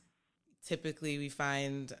 because typically we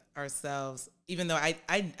find ourselves, even though I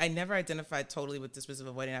never identified totally with dismissive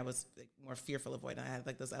avoidant, I was more fearful avoidant. I had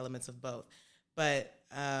those elements of both. But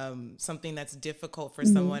something that's difficult for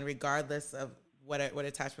someone, regardless of what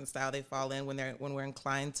attachment style they fall in, when we're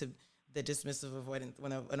inclined to the dismissive avoidant,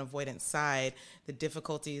 when an avoidant side, the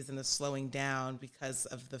difficulties in the slowing down because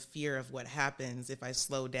of the fear of what happens if I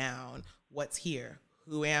slow down. What's here?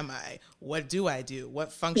 Who am I? What do I do?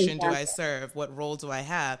 What function do I serve? What role do I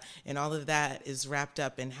have? And all of that is wrapped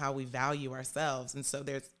up in how we value ourselves. And so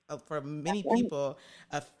there's, for many people,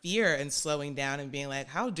 a fear in slowing down and being like,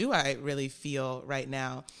 how do I really feel right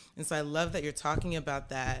now? And so I love that you're talking about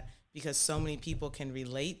that, because so many people can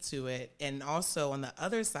relate to it. And also on the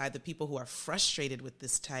other side, the people who are frustrated with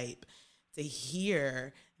this type, to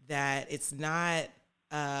hear that it's not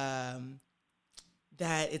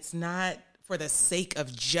for the sake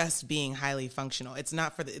of just being highly functional. It's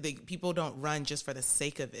not for the people don't run just for the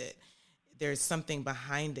sake of it. There's something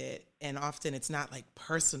behind it. And often it's not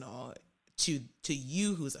personal to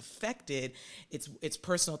you who's affected. It's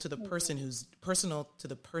personal to the person who's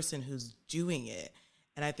doing it.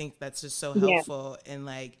 And I think that's just so helpful. And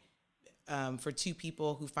for two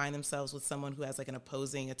people who find themselves with someone who has an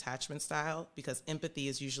opposing attachment style, because empathy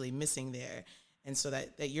is usually missing there. And so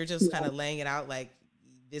that you're just kind of laying it out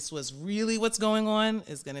this was really what's going on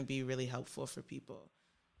is going to be really helpful for people.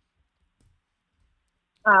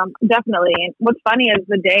 Definitely. And what's funny is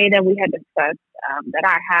the day that we had discussed that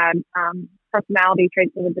I had personality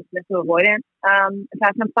traits of a dismissive avoidant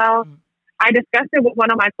attachment style, I discussed it with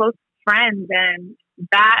one of my close friends, and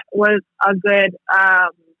that was a good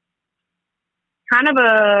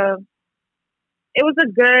it was a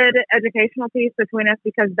good educational piece between us,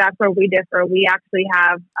 because that's where we differ. We actually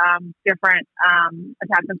have different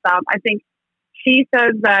attachment styles. I think she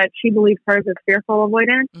says that she believes hers is fearful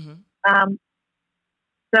avoidant.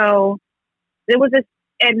 So it was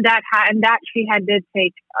and that she did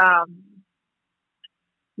take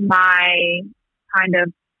my kind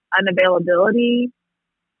of unavailability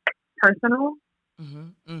personal.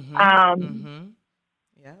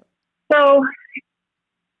 Yeah. So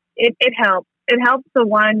it helps. It helps to,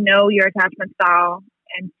 one, know your attachment style,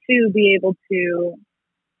 and two, be able to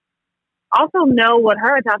also know what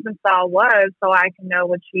her attachment style was, so I can know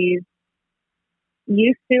what she's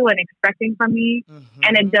used to and expecting from me.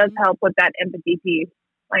 And it does help with that empathy piece,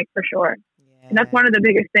 for sure. Yeah. And that's one of the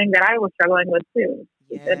biggest things that I was struggling with too,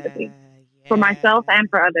 is empathy for myself and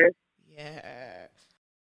for others. Yeah.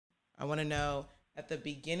 I want to know, at the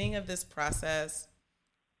beginning of this process,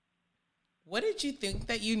 what did you think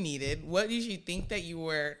that you needed? What did you think that you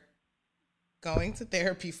were going to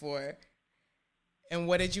therapy for? And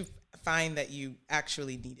what did you find that you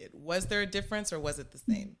actually needed? Was there a difference, or was it the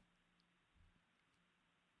same?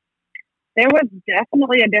 There was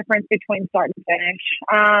definitely a difference between start and finish.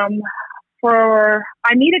 I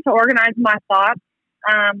needed to organize my thoughts.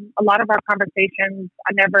 A lot of our conversations,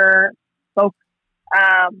 I never spoke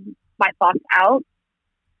my thoughts out.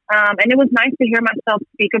 And it was nice to hear myself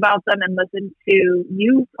speak about them and listen to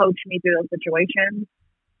you coach me through those situations.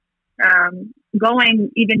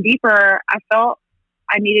 Going even deeper, I felt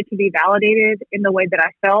I needed to be validated in the way that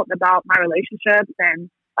I felt about my relationships and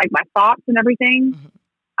my thoughts and everything.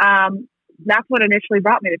 That's what initially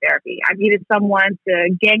brought me to therapy. I needed someone to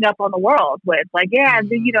gang up on the world with,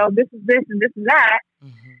 this is this and this is that.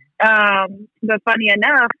 But funny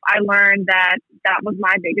enough, I learned that was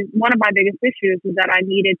one of my biggest issues, is that I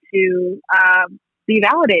needed to be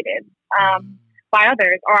validated by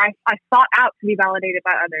others, or I sought out to be validated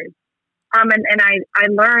by others. And I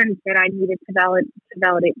learned that I needed to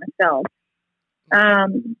validate myself. I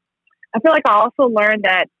feel like I also learned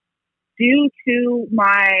that due to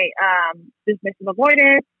my dismissive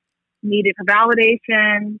avoidance, needed for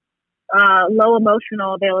validation, low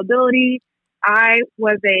emotional availability, I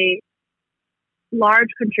was a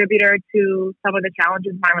large contributor to some of the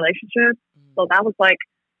challenges in my relationship. So that was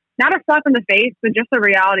not a slap in the face, but just a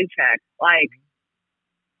reality check.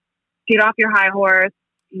 Get off your high horse.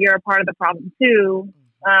 You're a part of the problem too.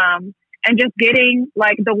 and just getting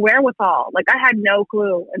like the wherewithal. Like I had no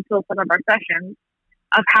clue until some of our sessions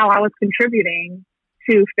of how I was contributing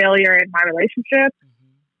to failure in my relationship.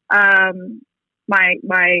 I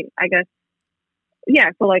guess,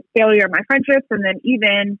 yeah. So like failure in my friendships, and then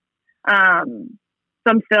even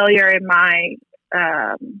some failure in my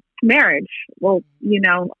marriage. Well,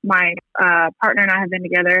 my partner and I have been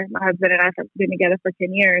together. My husband and I have been together for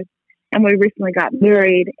 10 years, and we recently got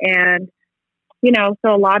married. And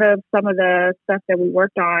so a lot of some of the stuff that we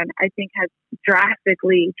worked on, I think, has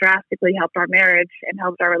drastically helped our marriage and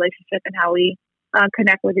helped our relationship and how we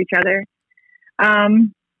connect with each other.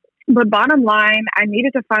 But bottom line, I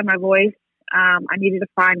needed to find my voice. I needed to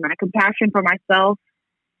find my compassion for myself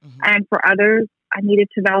and for others. I needed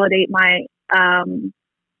to validate my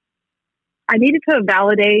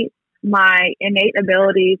innate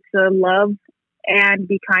ability to love and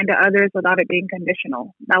be kind to others without it being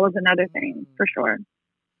conditional. That was another thing for sure.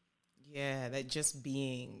 Yeah, that just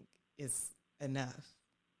being is enough.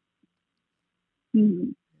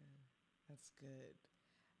 Mm-hmm. That's good.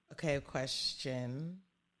 Okay, question.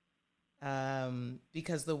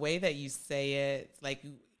 Because the way that you say it, like,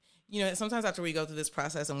 sometimes after we go through this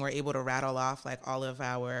process and we're able to rattle off like all of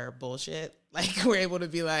our bullshit, like we're able to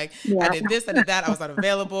be like, I did this, I did that, I was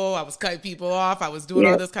unavailable, I was cutting people off, I was doing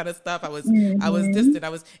all this kind of stuff, I was distant,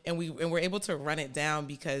 and we're able to run it down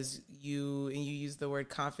because you used the word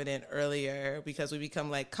confident earlier, because we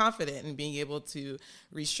become like confident in being able to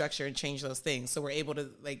restructure and change those things. So we're able to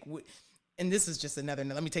like, and this is just another,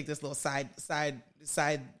 let me take this little side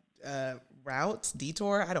route,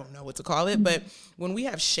 detour, I don't know what to call it, but when we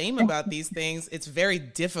have shame about these things, it's very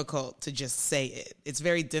difficult to just say it. It's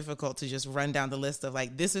very difficult to just run down the list of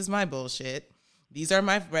like, this is my bullshit, these are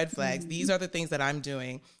my red flags, these are the things that I'm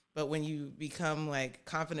doing. But when you become like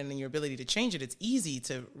confident in your ability to change it, it's easy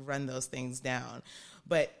to run those things down.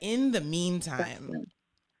 But in the meantime,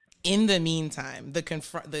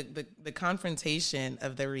 the confrontation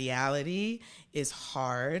of the reality is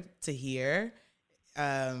hard to hear.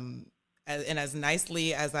 And as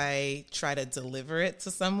nicely as I try to deliver it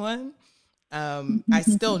to someone, I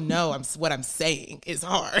still know what I'm saying is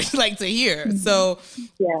hard, like to hear. So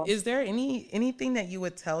is there anything that you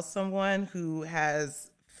would tell someone who has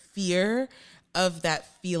fear of that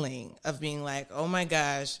feeling of being like, oh my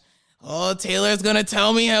gosh, Taylor's going to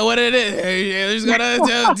tell me what it is.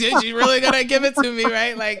 She's really going to give it to me,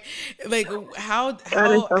 right? Like how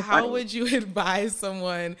would you advise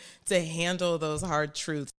someone to handle those hard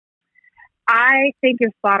truths? I think you're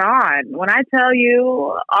spot on. When I tell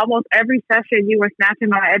you almost every session you were snatching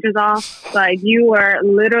my edges off, like you were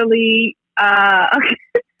literally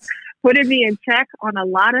putting me in check on a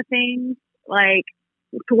lot of things, like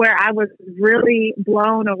to where I was really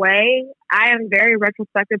blown away. I am very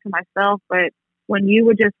retrospective to myself, but when you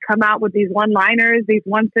would just come out with these one-liners, these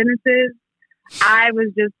one sentences, I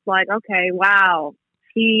was just like, okay, wow,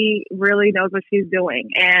 she really knows what she's doing.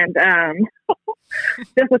 And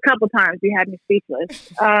just a couple times you had me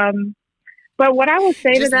speechless. But what I would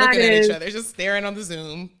say to that is, each other, just staring on the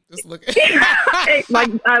Zoom, just looking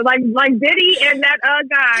like Diddy and that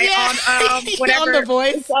guy on whatever on The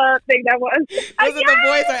Voice thing that was. Was it The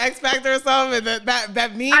Voice or X Factor or something?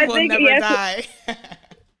 That meme will never die.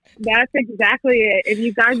 That's exactly it. If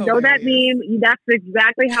you guys know that meme, that's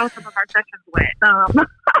exactly how some of our sessions went.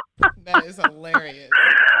 That is hilarious.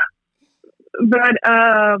 But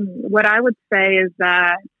what I would say is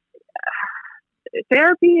that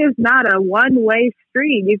therapy is not a one-way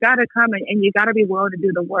street. You got to come and you got to be willing to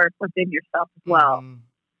do the work within yourself as well.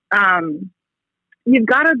 You've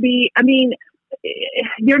got to be, I mean,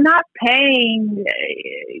 you're not paying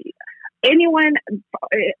anyone,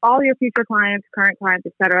 all your future clients, current clients,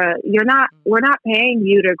 etc. We're not paying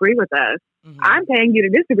you to agree with us. I'm paying you to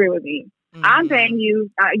disagree with me. I'm paying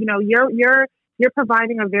you, you're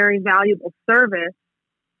providing a very valuable service.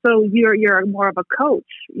 So you're more of a coach.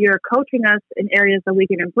 You're coaching us in areas that we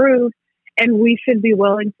can improve, and we should be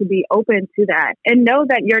willing to be open to that. And know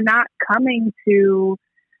that you're not coming to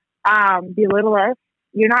belittle us.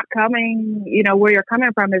 You're not coming, where you're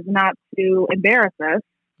coming from is not to embarrass us.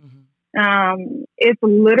 It's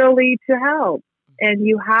literally to help. And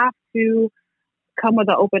you have to come with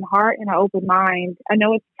an open heart and an open mind. I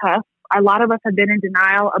know it's tough. A lot of us have been in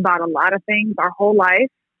denial about a lot of things our whole life.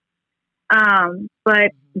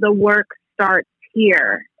 But the work starts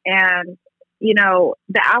here. And,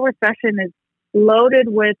 the hour session is loaded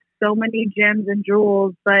with so many gems and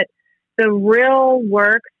jewels, but the real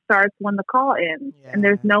work starts when the call ends and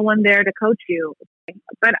there's no one there to coach you.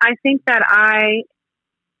 But I think that I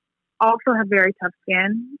also have very tough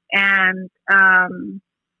skin, and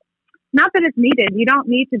not that it's needed. You don't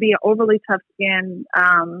need to be an overly tough-skinned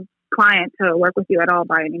client to work with you at all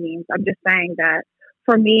by any means. I'm just saying that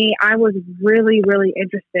for me, I was really, really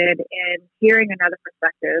interested in hearing another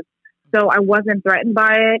perspective. So I wasn't threatened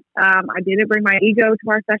by it. I didn't bring my ego to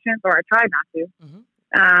our sessions, or I tried not to.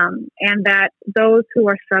 And that those who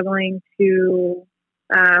are struggling to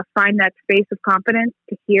find that space of confidence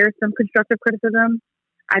to hear some constructive criticism,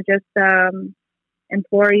 I just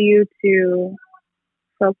implore you to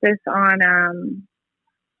focus on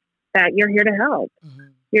that you're here to help.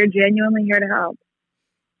 You're genuinely here to help.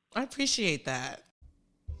 I appreciate that.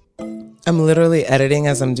 I'm literally editing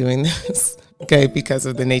as I'm doing this, okay, because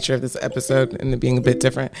of the nature of this episode and it being a bit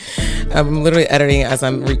different. I'm literally editing as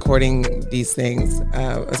I'm recording these things,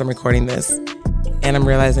 as I'm recording this. And I'm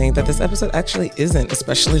realizing that this episode actually isn't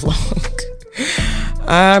especially long.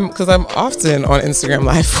 Because I'm often on Instagram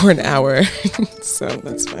Live for an hour. So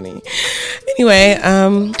that's funny. Anyway,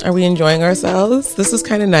 are we enjoying ourselves? This is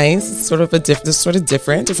kind of nice. It's sort of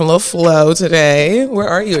different little flow today. Where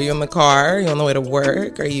are you? Are you in the car? Are you on the way to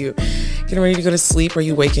work? Are you getting ready to go to sleep? Are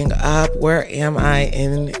you waking up? Where am I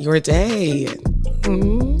in your day?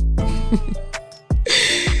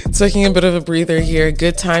 Taking a bit of a breather here.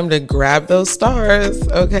 Good time to grab those stars.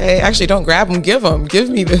 Okay. Actually, don't grab them. Give them. Give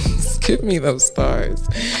me this. Give me those stars.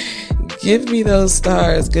 Give me those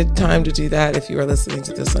stars. Good time to do that if you are listening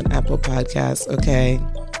to this on Apple Podcasts. Okay.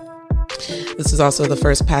 This is also the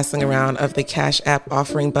first passing around of the Cash App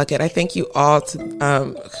offering bucket. I thank you all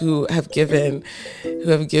who have given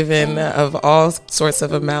of all sorts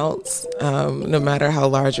of amounts, no matter how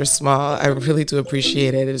large or small. I really do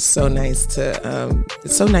appreciate it. It's so nice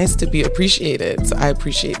to be appreciated. So I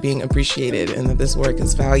appreciate being appreciated, and that this work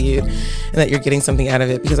is valued, and that you're getting something out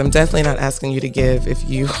of it. Because I'm definitely not asking you to give if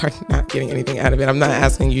you are not getting anything out of it. I'm not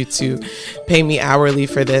asking you to pay me hourly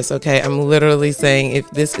for this. Okay, I'm literally saying if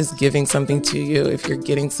this is giving something to you, if you're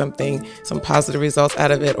getting some positive results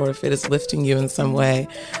out of it, or if it is lifting you in some way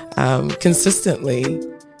consistently,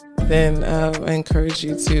 then I encourage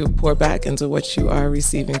you to pour back into what you are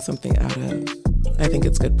receiving something out of. I think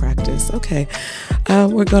it's good practice. Okay,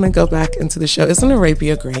 we're going to go back into the show. Isn't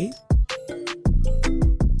Arabia great?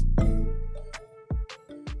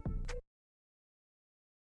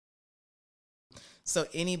 So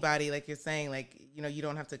anybody, like you're saying, like, you know, you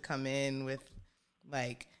don't have to come in with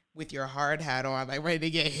your hard hat on, like ready to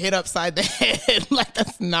get hit upside the head. Like,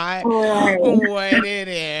 that's not what it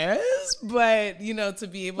is. But, you know, to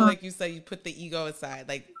be able, like you said, you put the ego aside.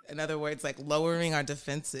 Like, in other words, like lowering our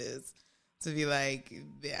defenses to be like,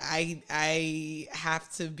 I have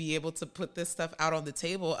to be able to put this stuff out on the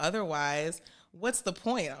table. Otherwise, what's the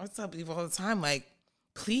point? I tell people all the time, like,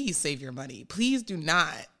 please save your money. Please do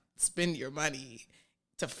not spend your money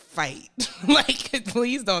to fight. Like,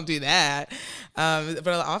 please don't do that. But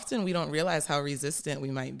often we don't realize how resistant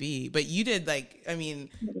we might be. But you did, like, I mean,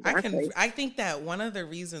 exactly. I think that one of the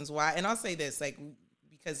reasons why, and I'll say this, like,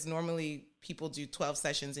 because normally people do 12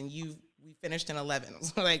 sessions and we finished in 11.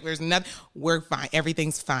 So, like, there's nothing, we're fine.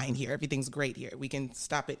 Everything's fine here. Everything's great here. We can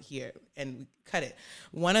stop it here and cut it.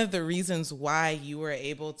 One of the reasons why you were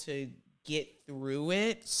able to get through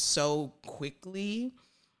it so quickly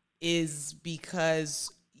is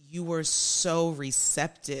because you were so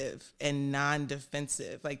receptive and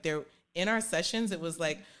non-defensive. Like, there in our sessions, it was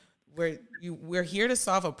like, we're here to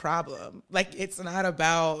solve a problem. Like, it's not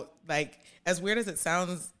about, like, as weird as it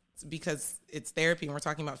sounds, because it's therapy and we're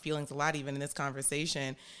talking about feelings a lot, even in this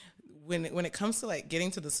conversation, when it comes to, like,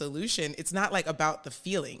 getting to the solution, it's not like about the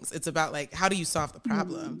feelings. It's about, like, how do you solve the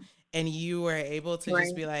problem? And you were able to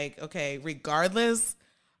just be like, okay, regardless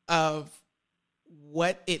of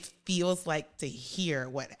what it feels like to hear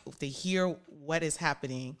what is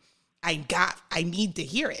happening, I need to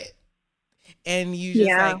hear it. And you just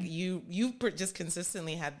like you just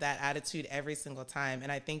consistently had that attitude every single time.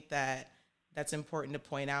 And I think that that's important to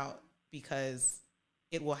point out, because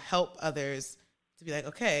it will help others to be like,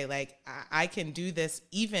 okay, like I can do this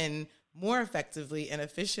even more effectively and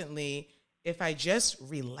efficiently if I just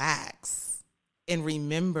relax and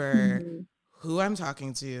remember who I'm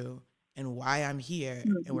talking to and why I'm here,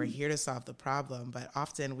 and we're here to solve the problem. But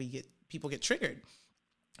often people get triggered,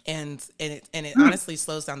 and it honestly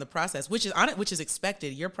slows down the process, which is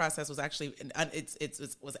expected. Your process was actually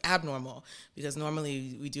it was abnormal, because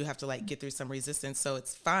normally we do have to, like, get through some resistance. So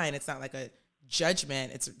it's fine. It's not like a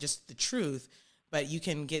judgment. It's just the truth. But you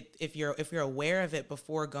can get, if you're aware of it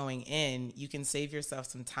before going in, you can save yourself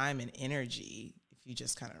some time and energy if you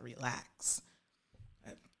just kind of relax.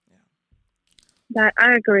 That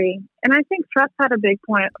I agree. And I think trust had a big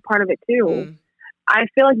part of it too. I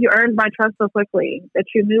feel like you earned my trust so quickly that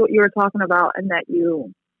you knew what you were talking about, and that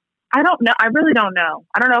you I don't know. I really don't know.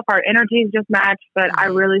 I don't know if our energies just matched, but I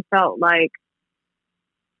really felt like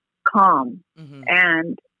calm.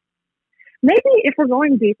 And maybe if we're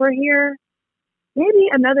going deeper here, maybe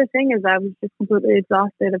another thing is I was just completely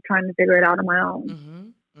exhausted of trying to figure it out on my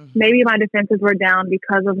own. Maybe my defenses were down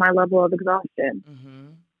because of my level of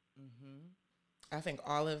exhaustion. I think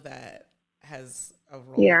all of that has a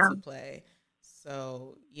role to play.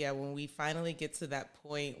 So yeah, when we finally get to that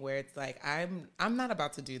point where it's like, I'm not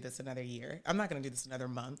about to do this another year. I'm not going to do this another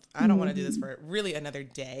month. I don't want to do this for really another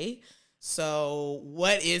day. So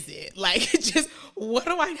what is it? Like, just what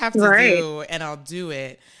do I have to do? And I'll do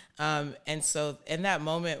it. And so in that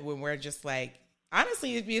moment when we're just like,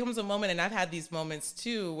 honestly, it becomes a moment, and I've had these moments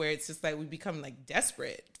too, where it's just like we become like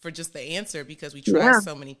desperate for just the answer because we try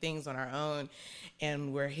so many things on our own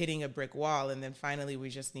and we're hitting a brick wall. And then finally we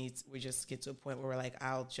just get to a point where we're like,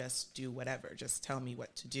 I'll just do whatever. Just tell me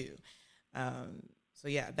what to do. So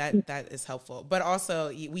yeah, that is helpful. But also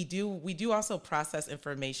we do also process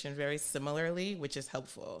information very similarly, which is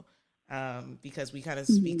helpful. Because we kind of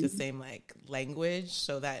speak the same like language,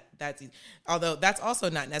 so that's although that's also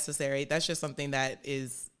not necessary. That's just something that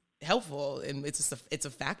is helpful, and it's a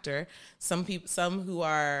factor. Some who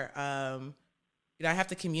are, I have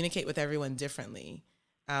to communicate with everyone differently.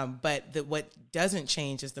 But what doesn't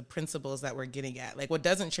change is the principles that we're getting at. Like, what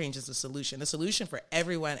doesn't change is the solution. The solution for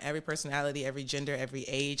everyone, every personality, every gender, every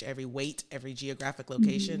age, every weight, every geographic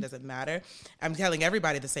location, doesn't matter. I'm telling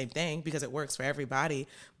everybody the same thing because it works for everybody,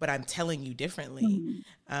 but I'm telling you differently.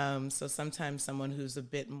 So sometimes someone who's a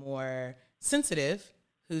bit more sensitive,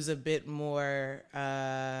 who's a bit more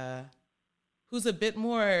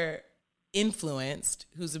influenced,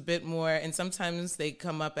 who's a bit more, and sometimes they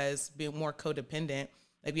come up as being more codependent.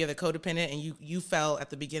 Like, you're the codependent, and you fell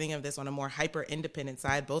at the beginning of this on a more hyper independent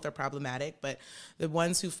side. Both are problematic, but the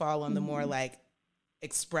ones who fall on the more like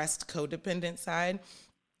expressed codependent side,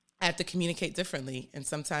 I have to communicate differently. And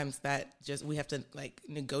sometimes we have to like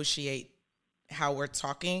negotiate how we're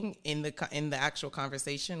talking in the actual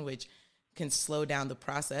conversation, which can slow down the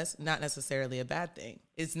process. Not necessarily a bad thing.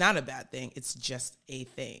 It's not a bad thing. It's just a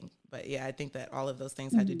thing. But yeah, I think that all of those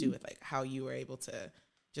things had to do with like how you were able to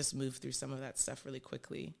just move through some of that stuff really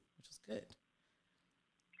quickly, which is good.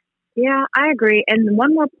 Yeah, I agree. And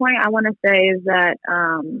one more point I want to say is that,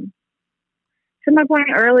 to my point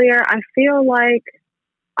earlier, I feel like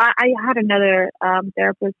I had another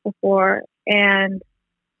therapist before, and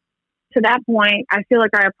to that point, I feel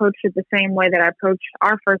like I approached it the same way that I approached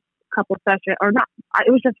our first couple sessions, or not.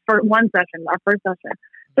 It was just for one session, our first session.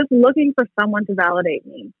 Just looking for someone to validate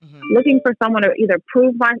me, looking for someone to either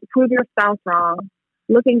prove your spouse wrong,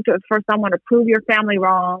 for someone to prove your family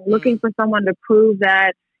wrong, looking for someone to prove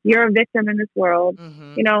that you're a victim in this world.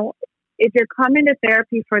 You know, if you're coming to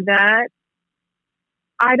therapy for that,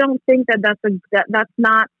 I don't think that's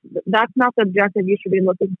not the objective you should be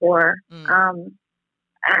looking for. And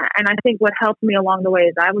I think what helped me along the way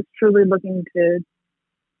is I was truly looking to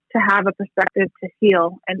have a perspective to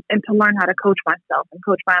heal and to learn how to coach myself and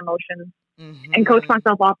coach my emotions and coach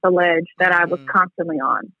myself off the ledge that I was constantly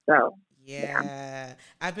on. So, yeah.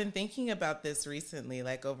 I've been thinking about this recently,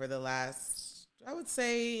 like over the last, I would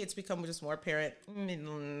say it's become just more apparent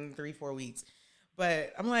in 3-4 weeks.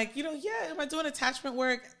 But I'm like, am I doing attachment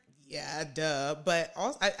work? Yeah, duh. But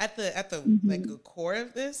also at the like the core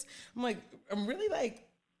of this, I'm really like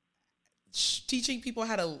teaching people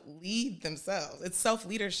how to lead themselves. It's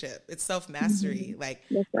self-leadership. It's self-mastery. Like,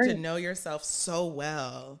 to know yourself so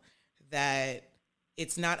well that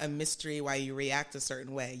it's not a mystery why you react a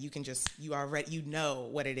certain way. You can you know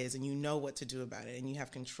what it is, and you know what to do about it, and you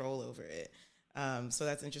have control over it. So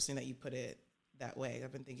that's interesting that you put it that way.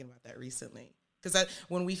 I've been thinking about that recently. Because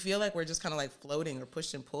when we feel like we're just kind of like floating or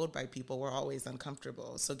pushed and pulled by people, we're always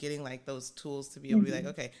uncomfortable. So getting like those tools to be able to be like,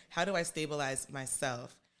 okay, how do I stabilize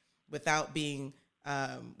myself without being,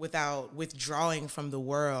 without withdrawing from the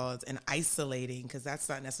world and isolating? Because that's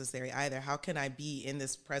not necessary either. How can I be in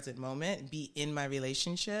this present moment, be in my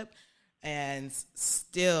relationship, and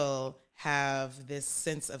still have this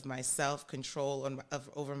sense of myself, control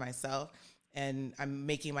over myself, and I'm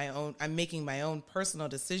making my own personal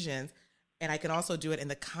decisions. And I can also do it in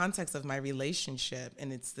the context of my relationship.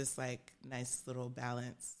 And it's this like nice little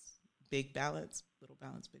balance, big balance, little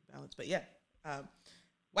balance, big balance. But yeah.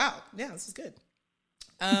 Wow. Yeah, this is good.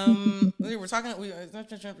 We're talking,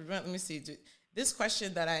 let me see. This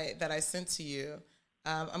question that I sent to you,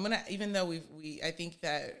 I'm going to, even though I think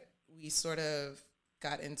that we sort of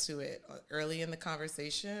got into it early in the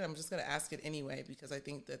conversation, I'm just going to ask it anyway, because I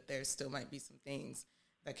think that there still might be some things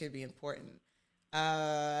that could be important.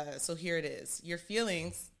 So here it is. Your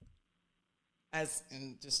feelings as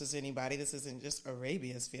and just as anybody, this isn't just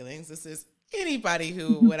Arabia's feelings. This is anybody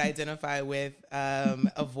who would identify with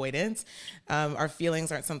avoidance. Our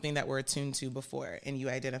feelings aren't something that we're attuned to before, and you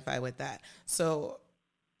identify with that. So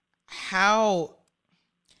how,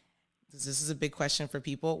 this is a big question for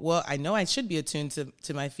people. Well, I know I should be attuned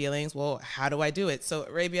to my feelings. Well, how do I do it? So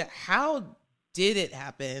Arabia, how did it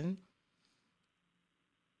happen?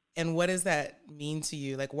 And what does that mean to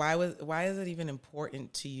you? Like, why is it even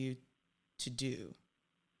important to you to do?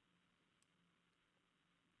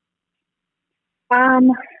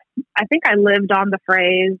 I think I lived on the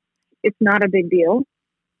phrase, it's not a big deal,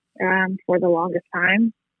 for the longest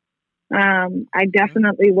time. I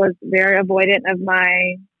definitely was very avoidant of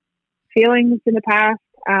my feelings in the past.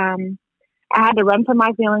 I had to run from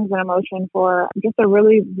my feelings and emotion for just a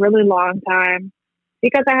really, really long time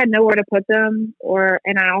because I had nowhere to put them,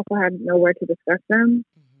 and I also had nowhere to discuss them.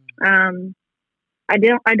 I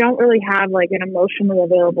don't really have like an emotionally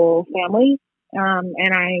available family. And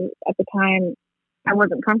at the time, I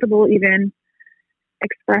wasn't comfortable even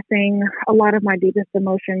expressing a lot of my deepest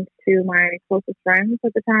emotions to my closest friends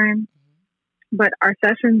at the time. But our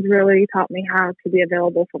sessions really taught me how to be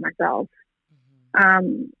available for myself,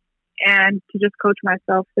 and to just coach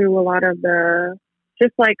myself through a lot of the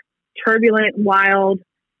just like turbulent, wild,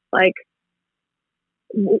 like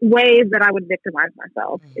ways that I would victimize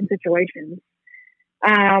myself in situations.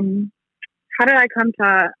 How did I come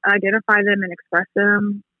to identify them and express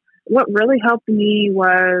them? What really helped me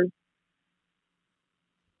was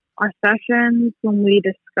our sessions when we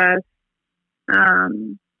discussed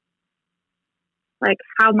like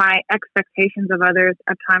how my expectations of others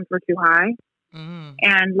at times were too high.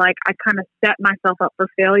 And like I kind of set myself up for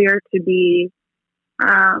failure to be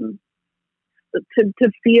to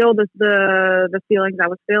feel the feelings I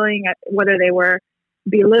was feeling, whether they were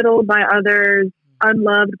belittled by others,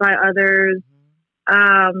 unloved by others,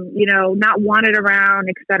 not wanted around,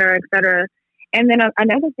 et cetera, et cetera. And then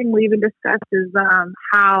another thing we even discussed is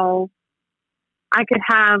how I could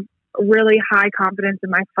have really high confidence in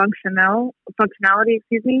my functionality,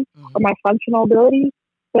 or my functional ability,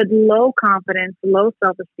 but low confidence, low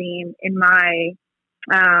self-esteem in my,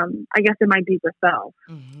 in my deeper self,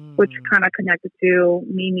 which kind of connected to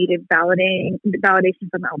me needed validation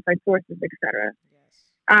from outside sources, et cetera.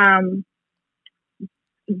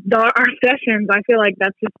 Our sessions, I feel like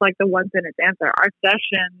that's just like the one sentence answer. Our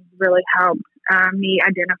sessions really helped me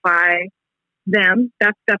identify them.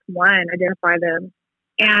 That's step one, identify them.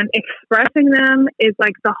 And expressing them is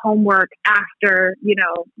like the homework after,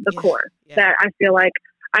 the course that I feel like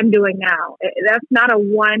I'm doing now. That's not a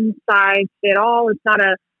one size fit all. It's not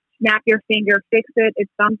a snap your finger, fix it.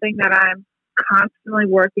 It's something that I'm constantly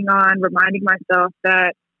working on, reminding myself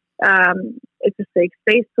that it's a safe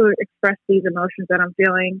space to express these emotions that I'm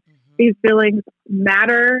feeling. These feelings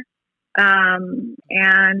matter, and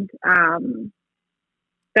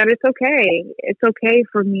that it's okay. It's okay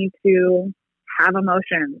for me to have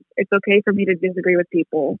emotions. It's okay for me to disagree with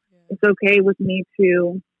people. It's okay with me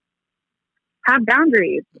to have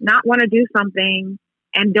boundaries, not want to do something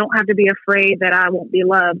and don't have to be afraid that I won't be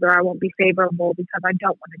loved or I won't be favorable because I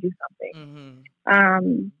don't want to do something.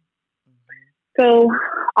 So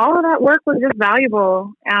all of that work was just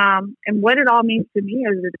valuable. And what it all means to me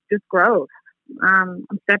is it's just growth. I'm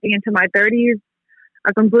stepping into my 30s,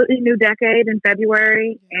 a completely new decade in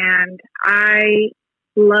February. And I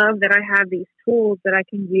love that I have these tools that I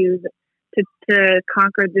can use to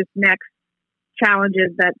conquer this next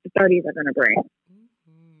challenges that the 30s are going to bring.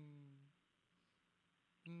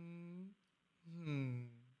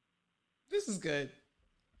 This is good.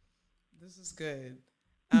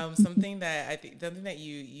 Something that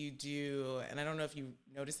you do, and I don't know if you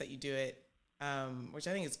notice that you do it, which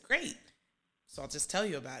I think is great. So I'll just tell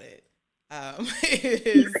you about it.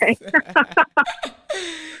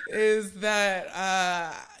 Is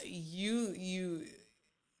that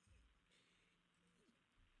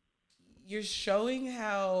you're showing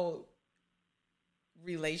how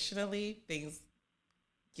relationally things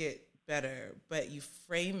get better, but you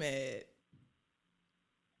frame it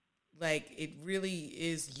like it really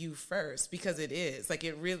is you first, because it is like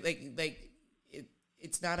it really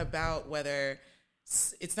it's not about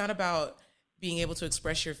being able to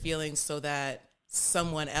express your feelings so that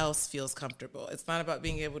someone else feels comfortable. It's not about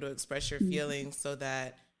being able to express your feelings so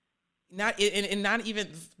that not even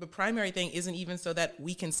the primary thing isn't even so that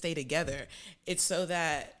we can stay together. It's so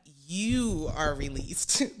that you are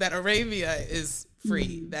released, that Arabia is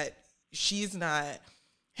free, that she's not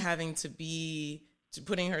having to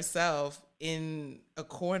putting herself in a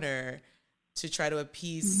corner to try to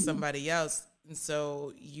appease somebody else. And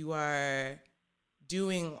so you are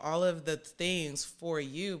doing all of the things for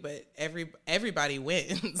you, but everybody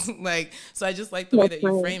wins. Like, so I just like the way that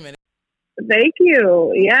you frame it. Thank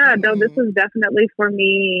you. Yeah, no, this is definitely for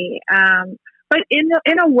me. But in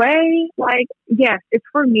a way, like, yes, it's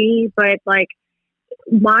for me, but like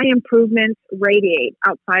my improvements radiate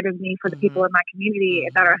outside of me for the people in my community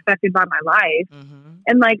that are affected by my life.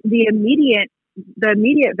 And like the immediate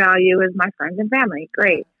value is my friends and family.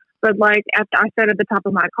 Great. But like I said at the top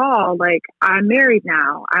of my call, like I'm married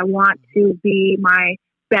now. I want to be my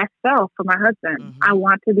best self for my husband. I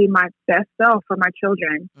want to be my best self for my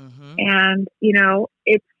children. And, you know,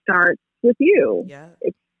 it starts with you. Yeah.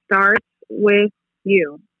 It starts with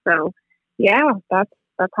you. So yeah, that's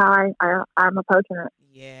how I'm approaching it.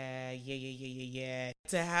 Yeah.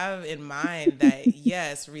 To have in mind that,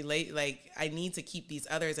 yes, like I need to keep these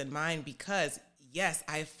others in mind because, yes,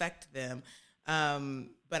 I affect them.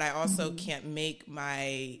 But I also can't make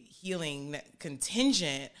my healing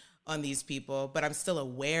contingent on these people, but I'm still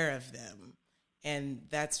aware of them. And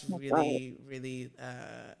that's really, really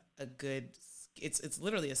a good, it's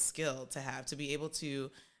literally a skill to have, to be able to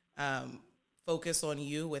focus on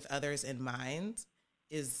you with others in mind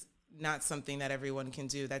is not something that everyone can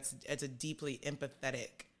do. It's a deeply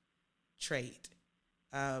empathetic trait.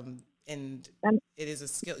 And it is a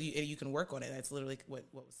skill, you can work on it. That's literally what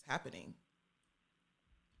was happening.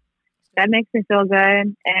 That makes me feel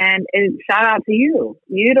good, and shout out to you.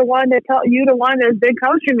 You the one that's been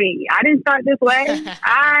coaching me. I didn't start this way.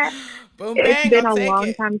 It's been a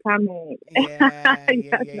long time coming. Yeah,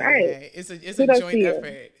 That's right. It's a joint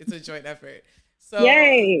effort. It's a joint effort. So,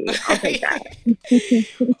 yay! I'll take that.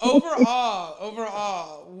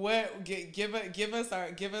 overall, what give us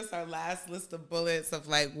our last list of bullets of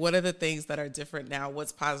like what are the things that are different now?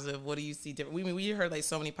 What's positive? What do you see different? We heard like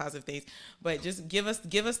so many positive things, but just give us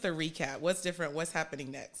the recap. What's different? What's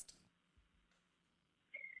happening next?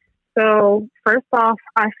 So first off,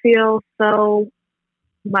 I feel so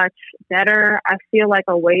much better. I feel like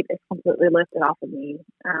a weight is completely lifted off of me,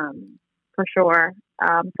 for sure.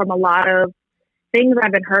 From a lot of things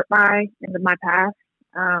I've been hurt by in my past,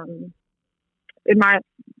 in my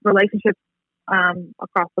relationships,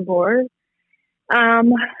 across the board.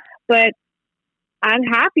 But I'm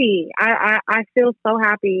happy. I feel so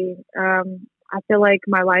happy. I feel like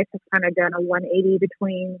my life has kind of done a 180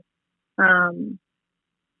 between,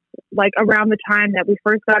 like around the time that we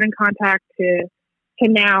first got in contact to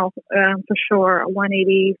now, for sure, a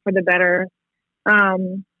 180 for the better.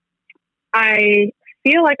 I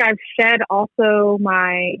feel like I've shed also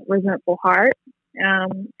my resentful heart,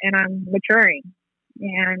 and I'm maturing.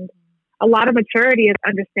 And a lot of maturity is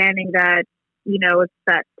understanding that, you know, it's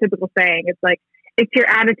that typical saying. It's like, it's your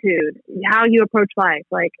attitude, how you approach life.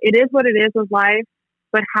 Like, it is what it is with life,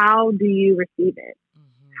 but how do you receive it?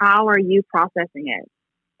 How are you processing it?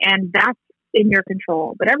 And that's in your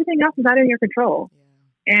control. But everything else is out of your control.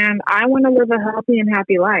 And I want to live a healthy and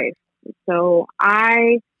happy life. So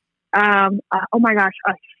oh my gosh,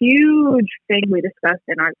 a huge thing we discussed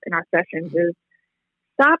in our sessions is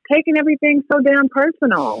stop taking everything so damn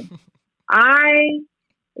personal. I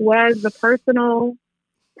was the personal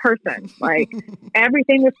person. Like,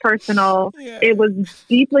 everything was personal. Yeah. It was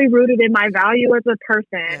deeply rooted in my value as a person.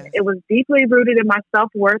 Yes. It was deeply rooted in my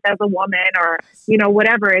self-worth as a woman, or, you know,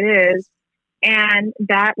 whatever it is. And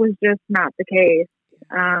that was just not the case.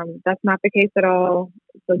 That's not the case at all.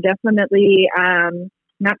 So definitely,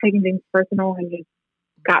 not taking things personal has just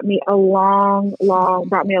brought me a long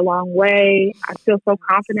way. I feel so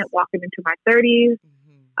confident walking into my 30s,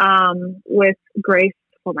 with grace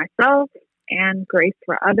for myself and grace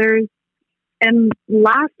for others. And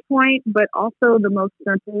last point, but also the most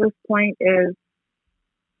simplest point, is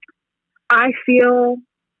I feel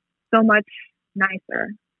so much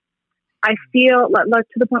nicer. I feel like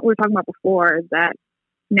to the point we were talking about before, is that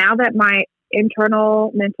now that my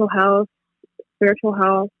internal mental health, spiritual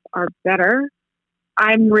health are better,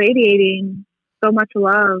 I'm radiating so much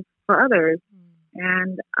love for others.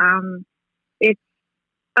 And it's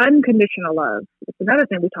unconditional love. It's another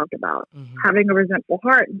thing we talked about. Having a resentful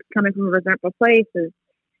heart, coming from a resentful place, is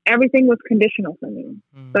everything was conditional for me.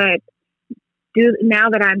 But now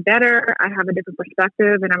that I'm better, I have a different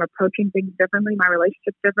perspective and I'm approaching things differently, my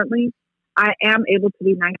relationships differently, I am able to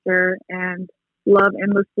be nicer and love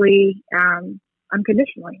endlessly,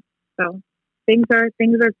 unconditionally. So things are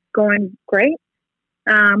going great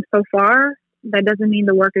so far. That doesn't mean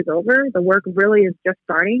the work is over. The work really is just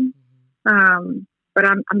starting. But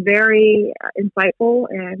I'm very insightful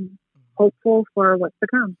and hopeful for what's to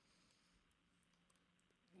come.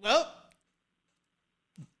 Well,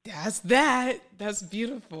 that's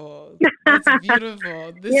beautiful. That's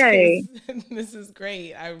beautiful. Yay. This is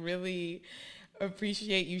great. I really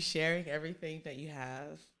appreciate you sharing everything that you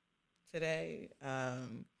have today.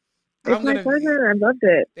 It's my pleasure. I loved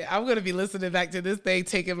it. I'm going to be listening back to this thing,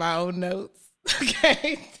 taking my own notes.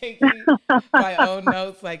 Okay, taking my own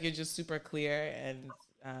notes. Like, you're just super clear, and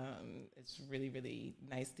it's really, really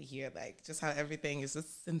nice to hear like just how everything is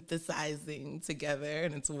just synthesizing together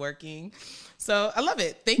and it's working. So I love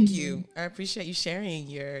it. Thank you. I appreciate you sharing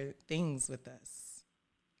your things with us.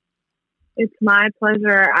 It's my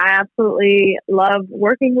pleasure. I absolutely love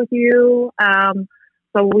working with you.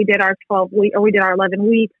 So we did our 11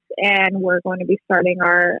 weeks, and we're going to be starting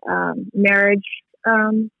our marriage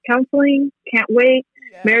counseling. Can't wait.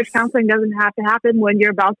 Yes. Marriage counseling doesn't have to happen when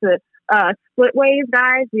you're about to split ways,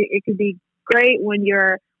 guys. It could be great when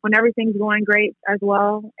everything's going great as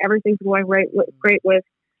well. Everything's going great with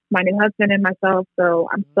my new husband and myself. So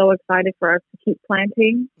I'm so excited for us to keep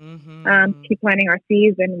planting our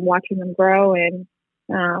seeds and watching them grow. And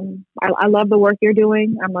I love the work you're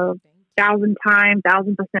doing. I'm a 1,000%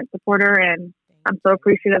 supporter, and I'm so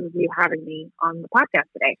appreciative of you having me on the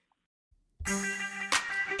podcast today.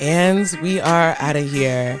 And we are out of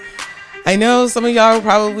here. I know some of y'all are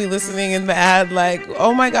probably listening in the ad like,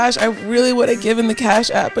 oh my gosh, I really would have given the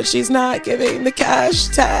Cash App, but she's not giving the cash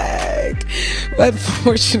tag. But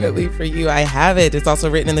fortunately for you, I have it. It's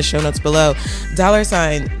also written in the show notes below.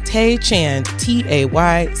 $, Tay Chand,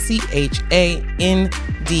 TAYCHAND.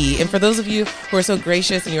 And for those of you who are so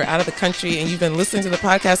gracious and you're out of the country and you've been listening to the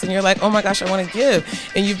podcast and you're like, oh my gosh, I want to give.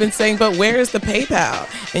 And you've been saying, but where is the PayPal?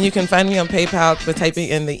 And you can find me on PayPal by typing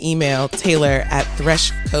in the email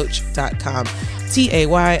Taylor@threshcoach.com.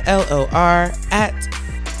 TAYLOR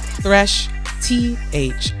 @Thresh,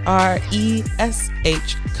 THRESH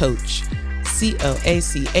Coach,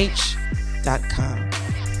 COACH.com.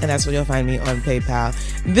 And that's where you'll find me on PayPal.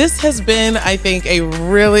 This has been, I think, a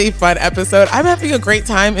really fun episode. I'm having a great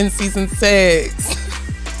time in season 6.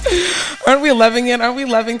 Aren't we loving it? Aren't we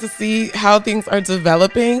loving to see how things are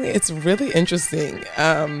developing? It's really interesting.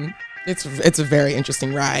 It's a very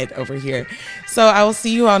interesting ride over here. So I will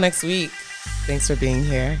see you all next week. Thanks for being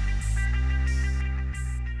here.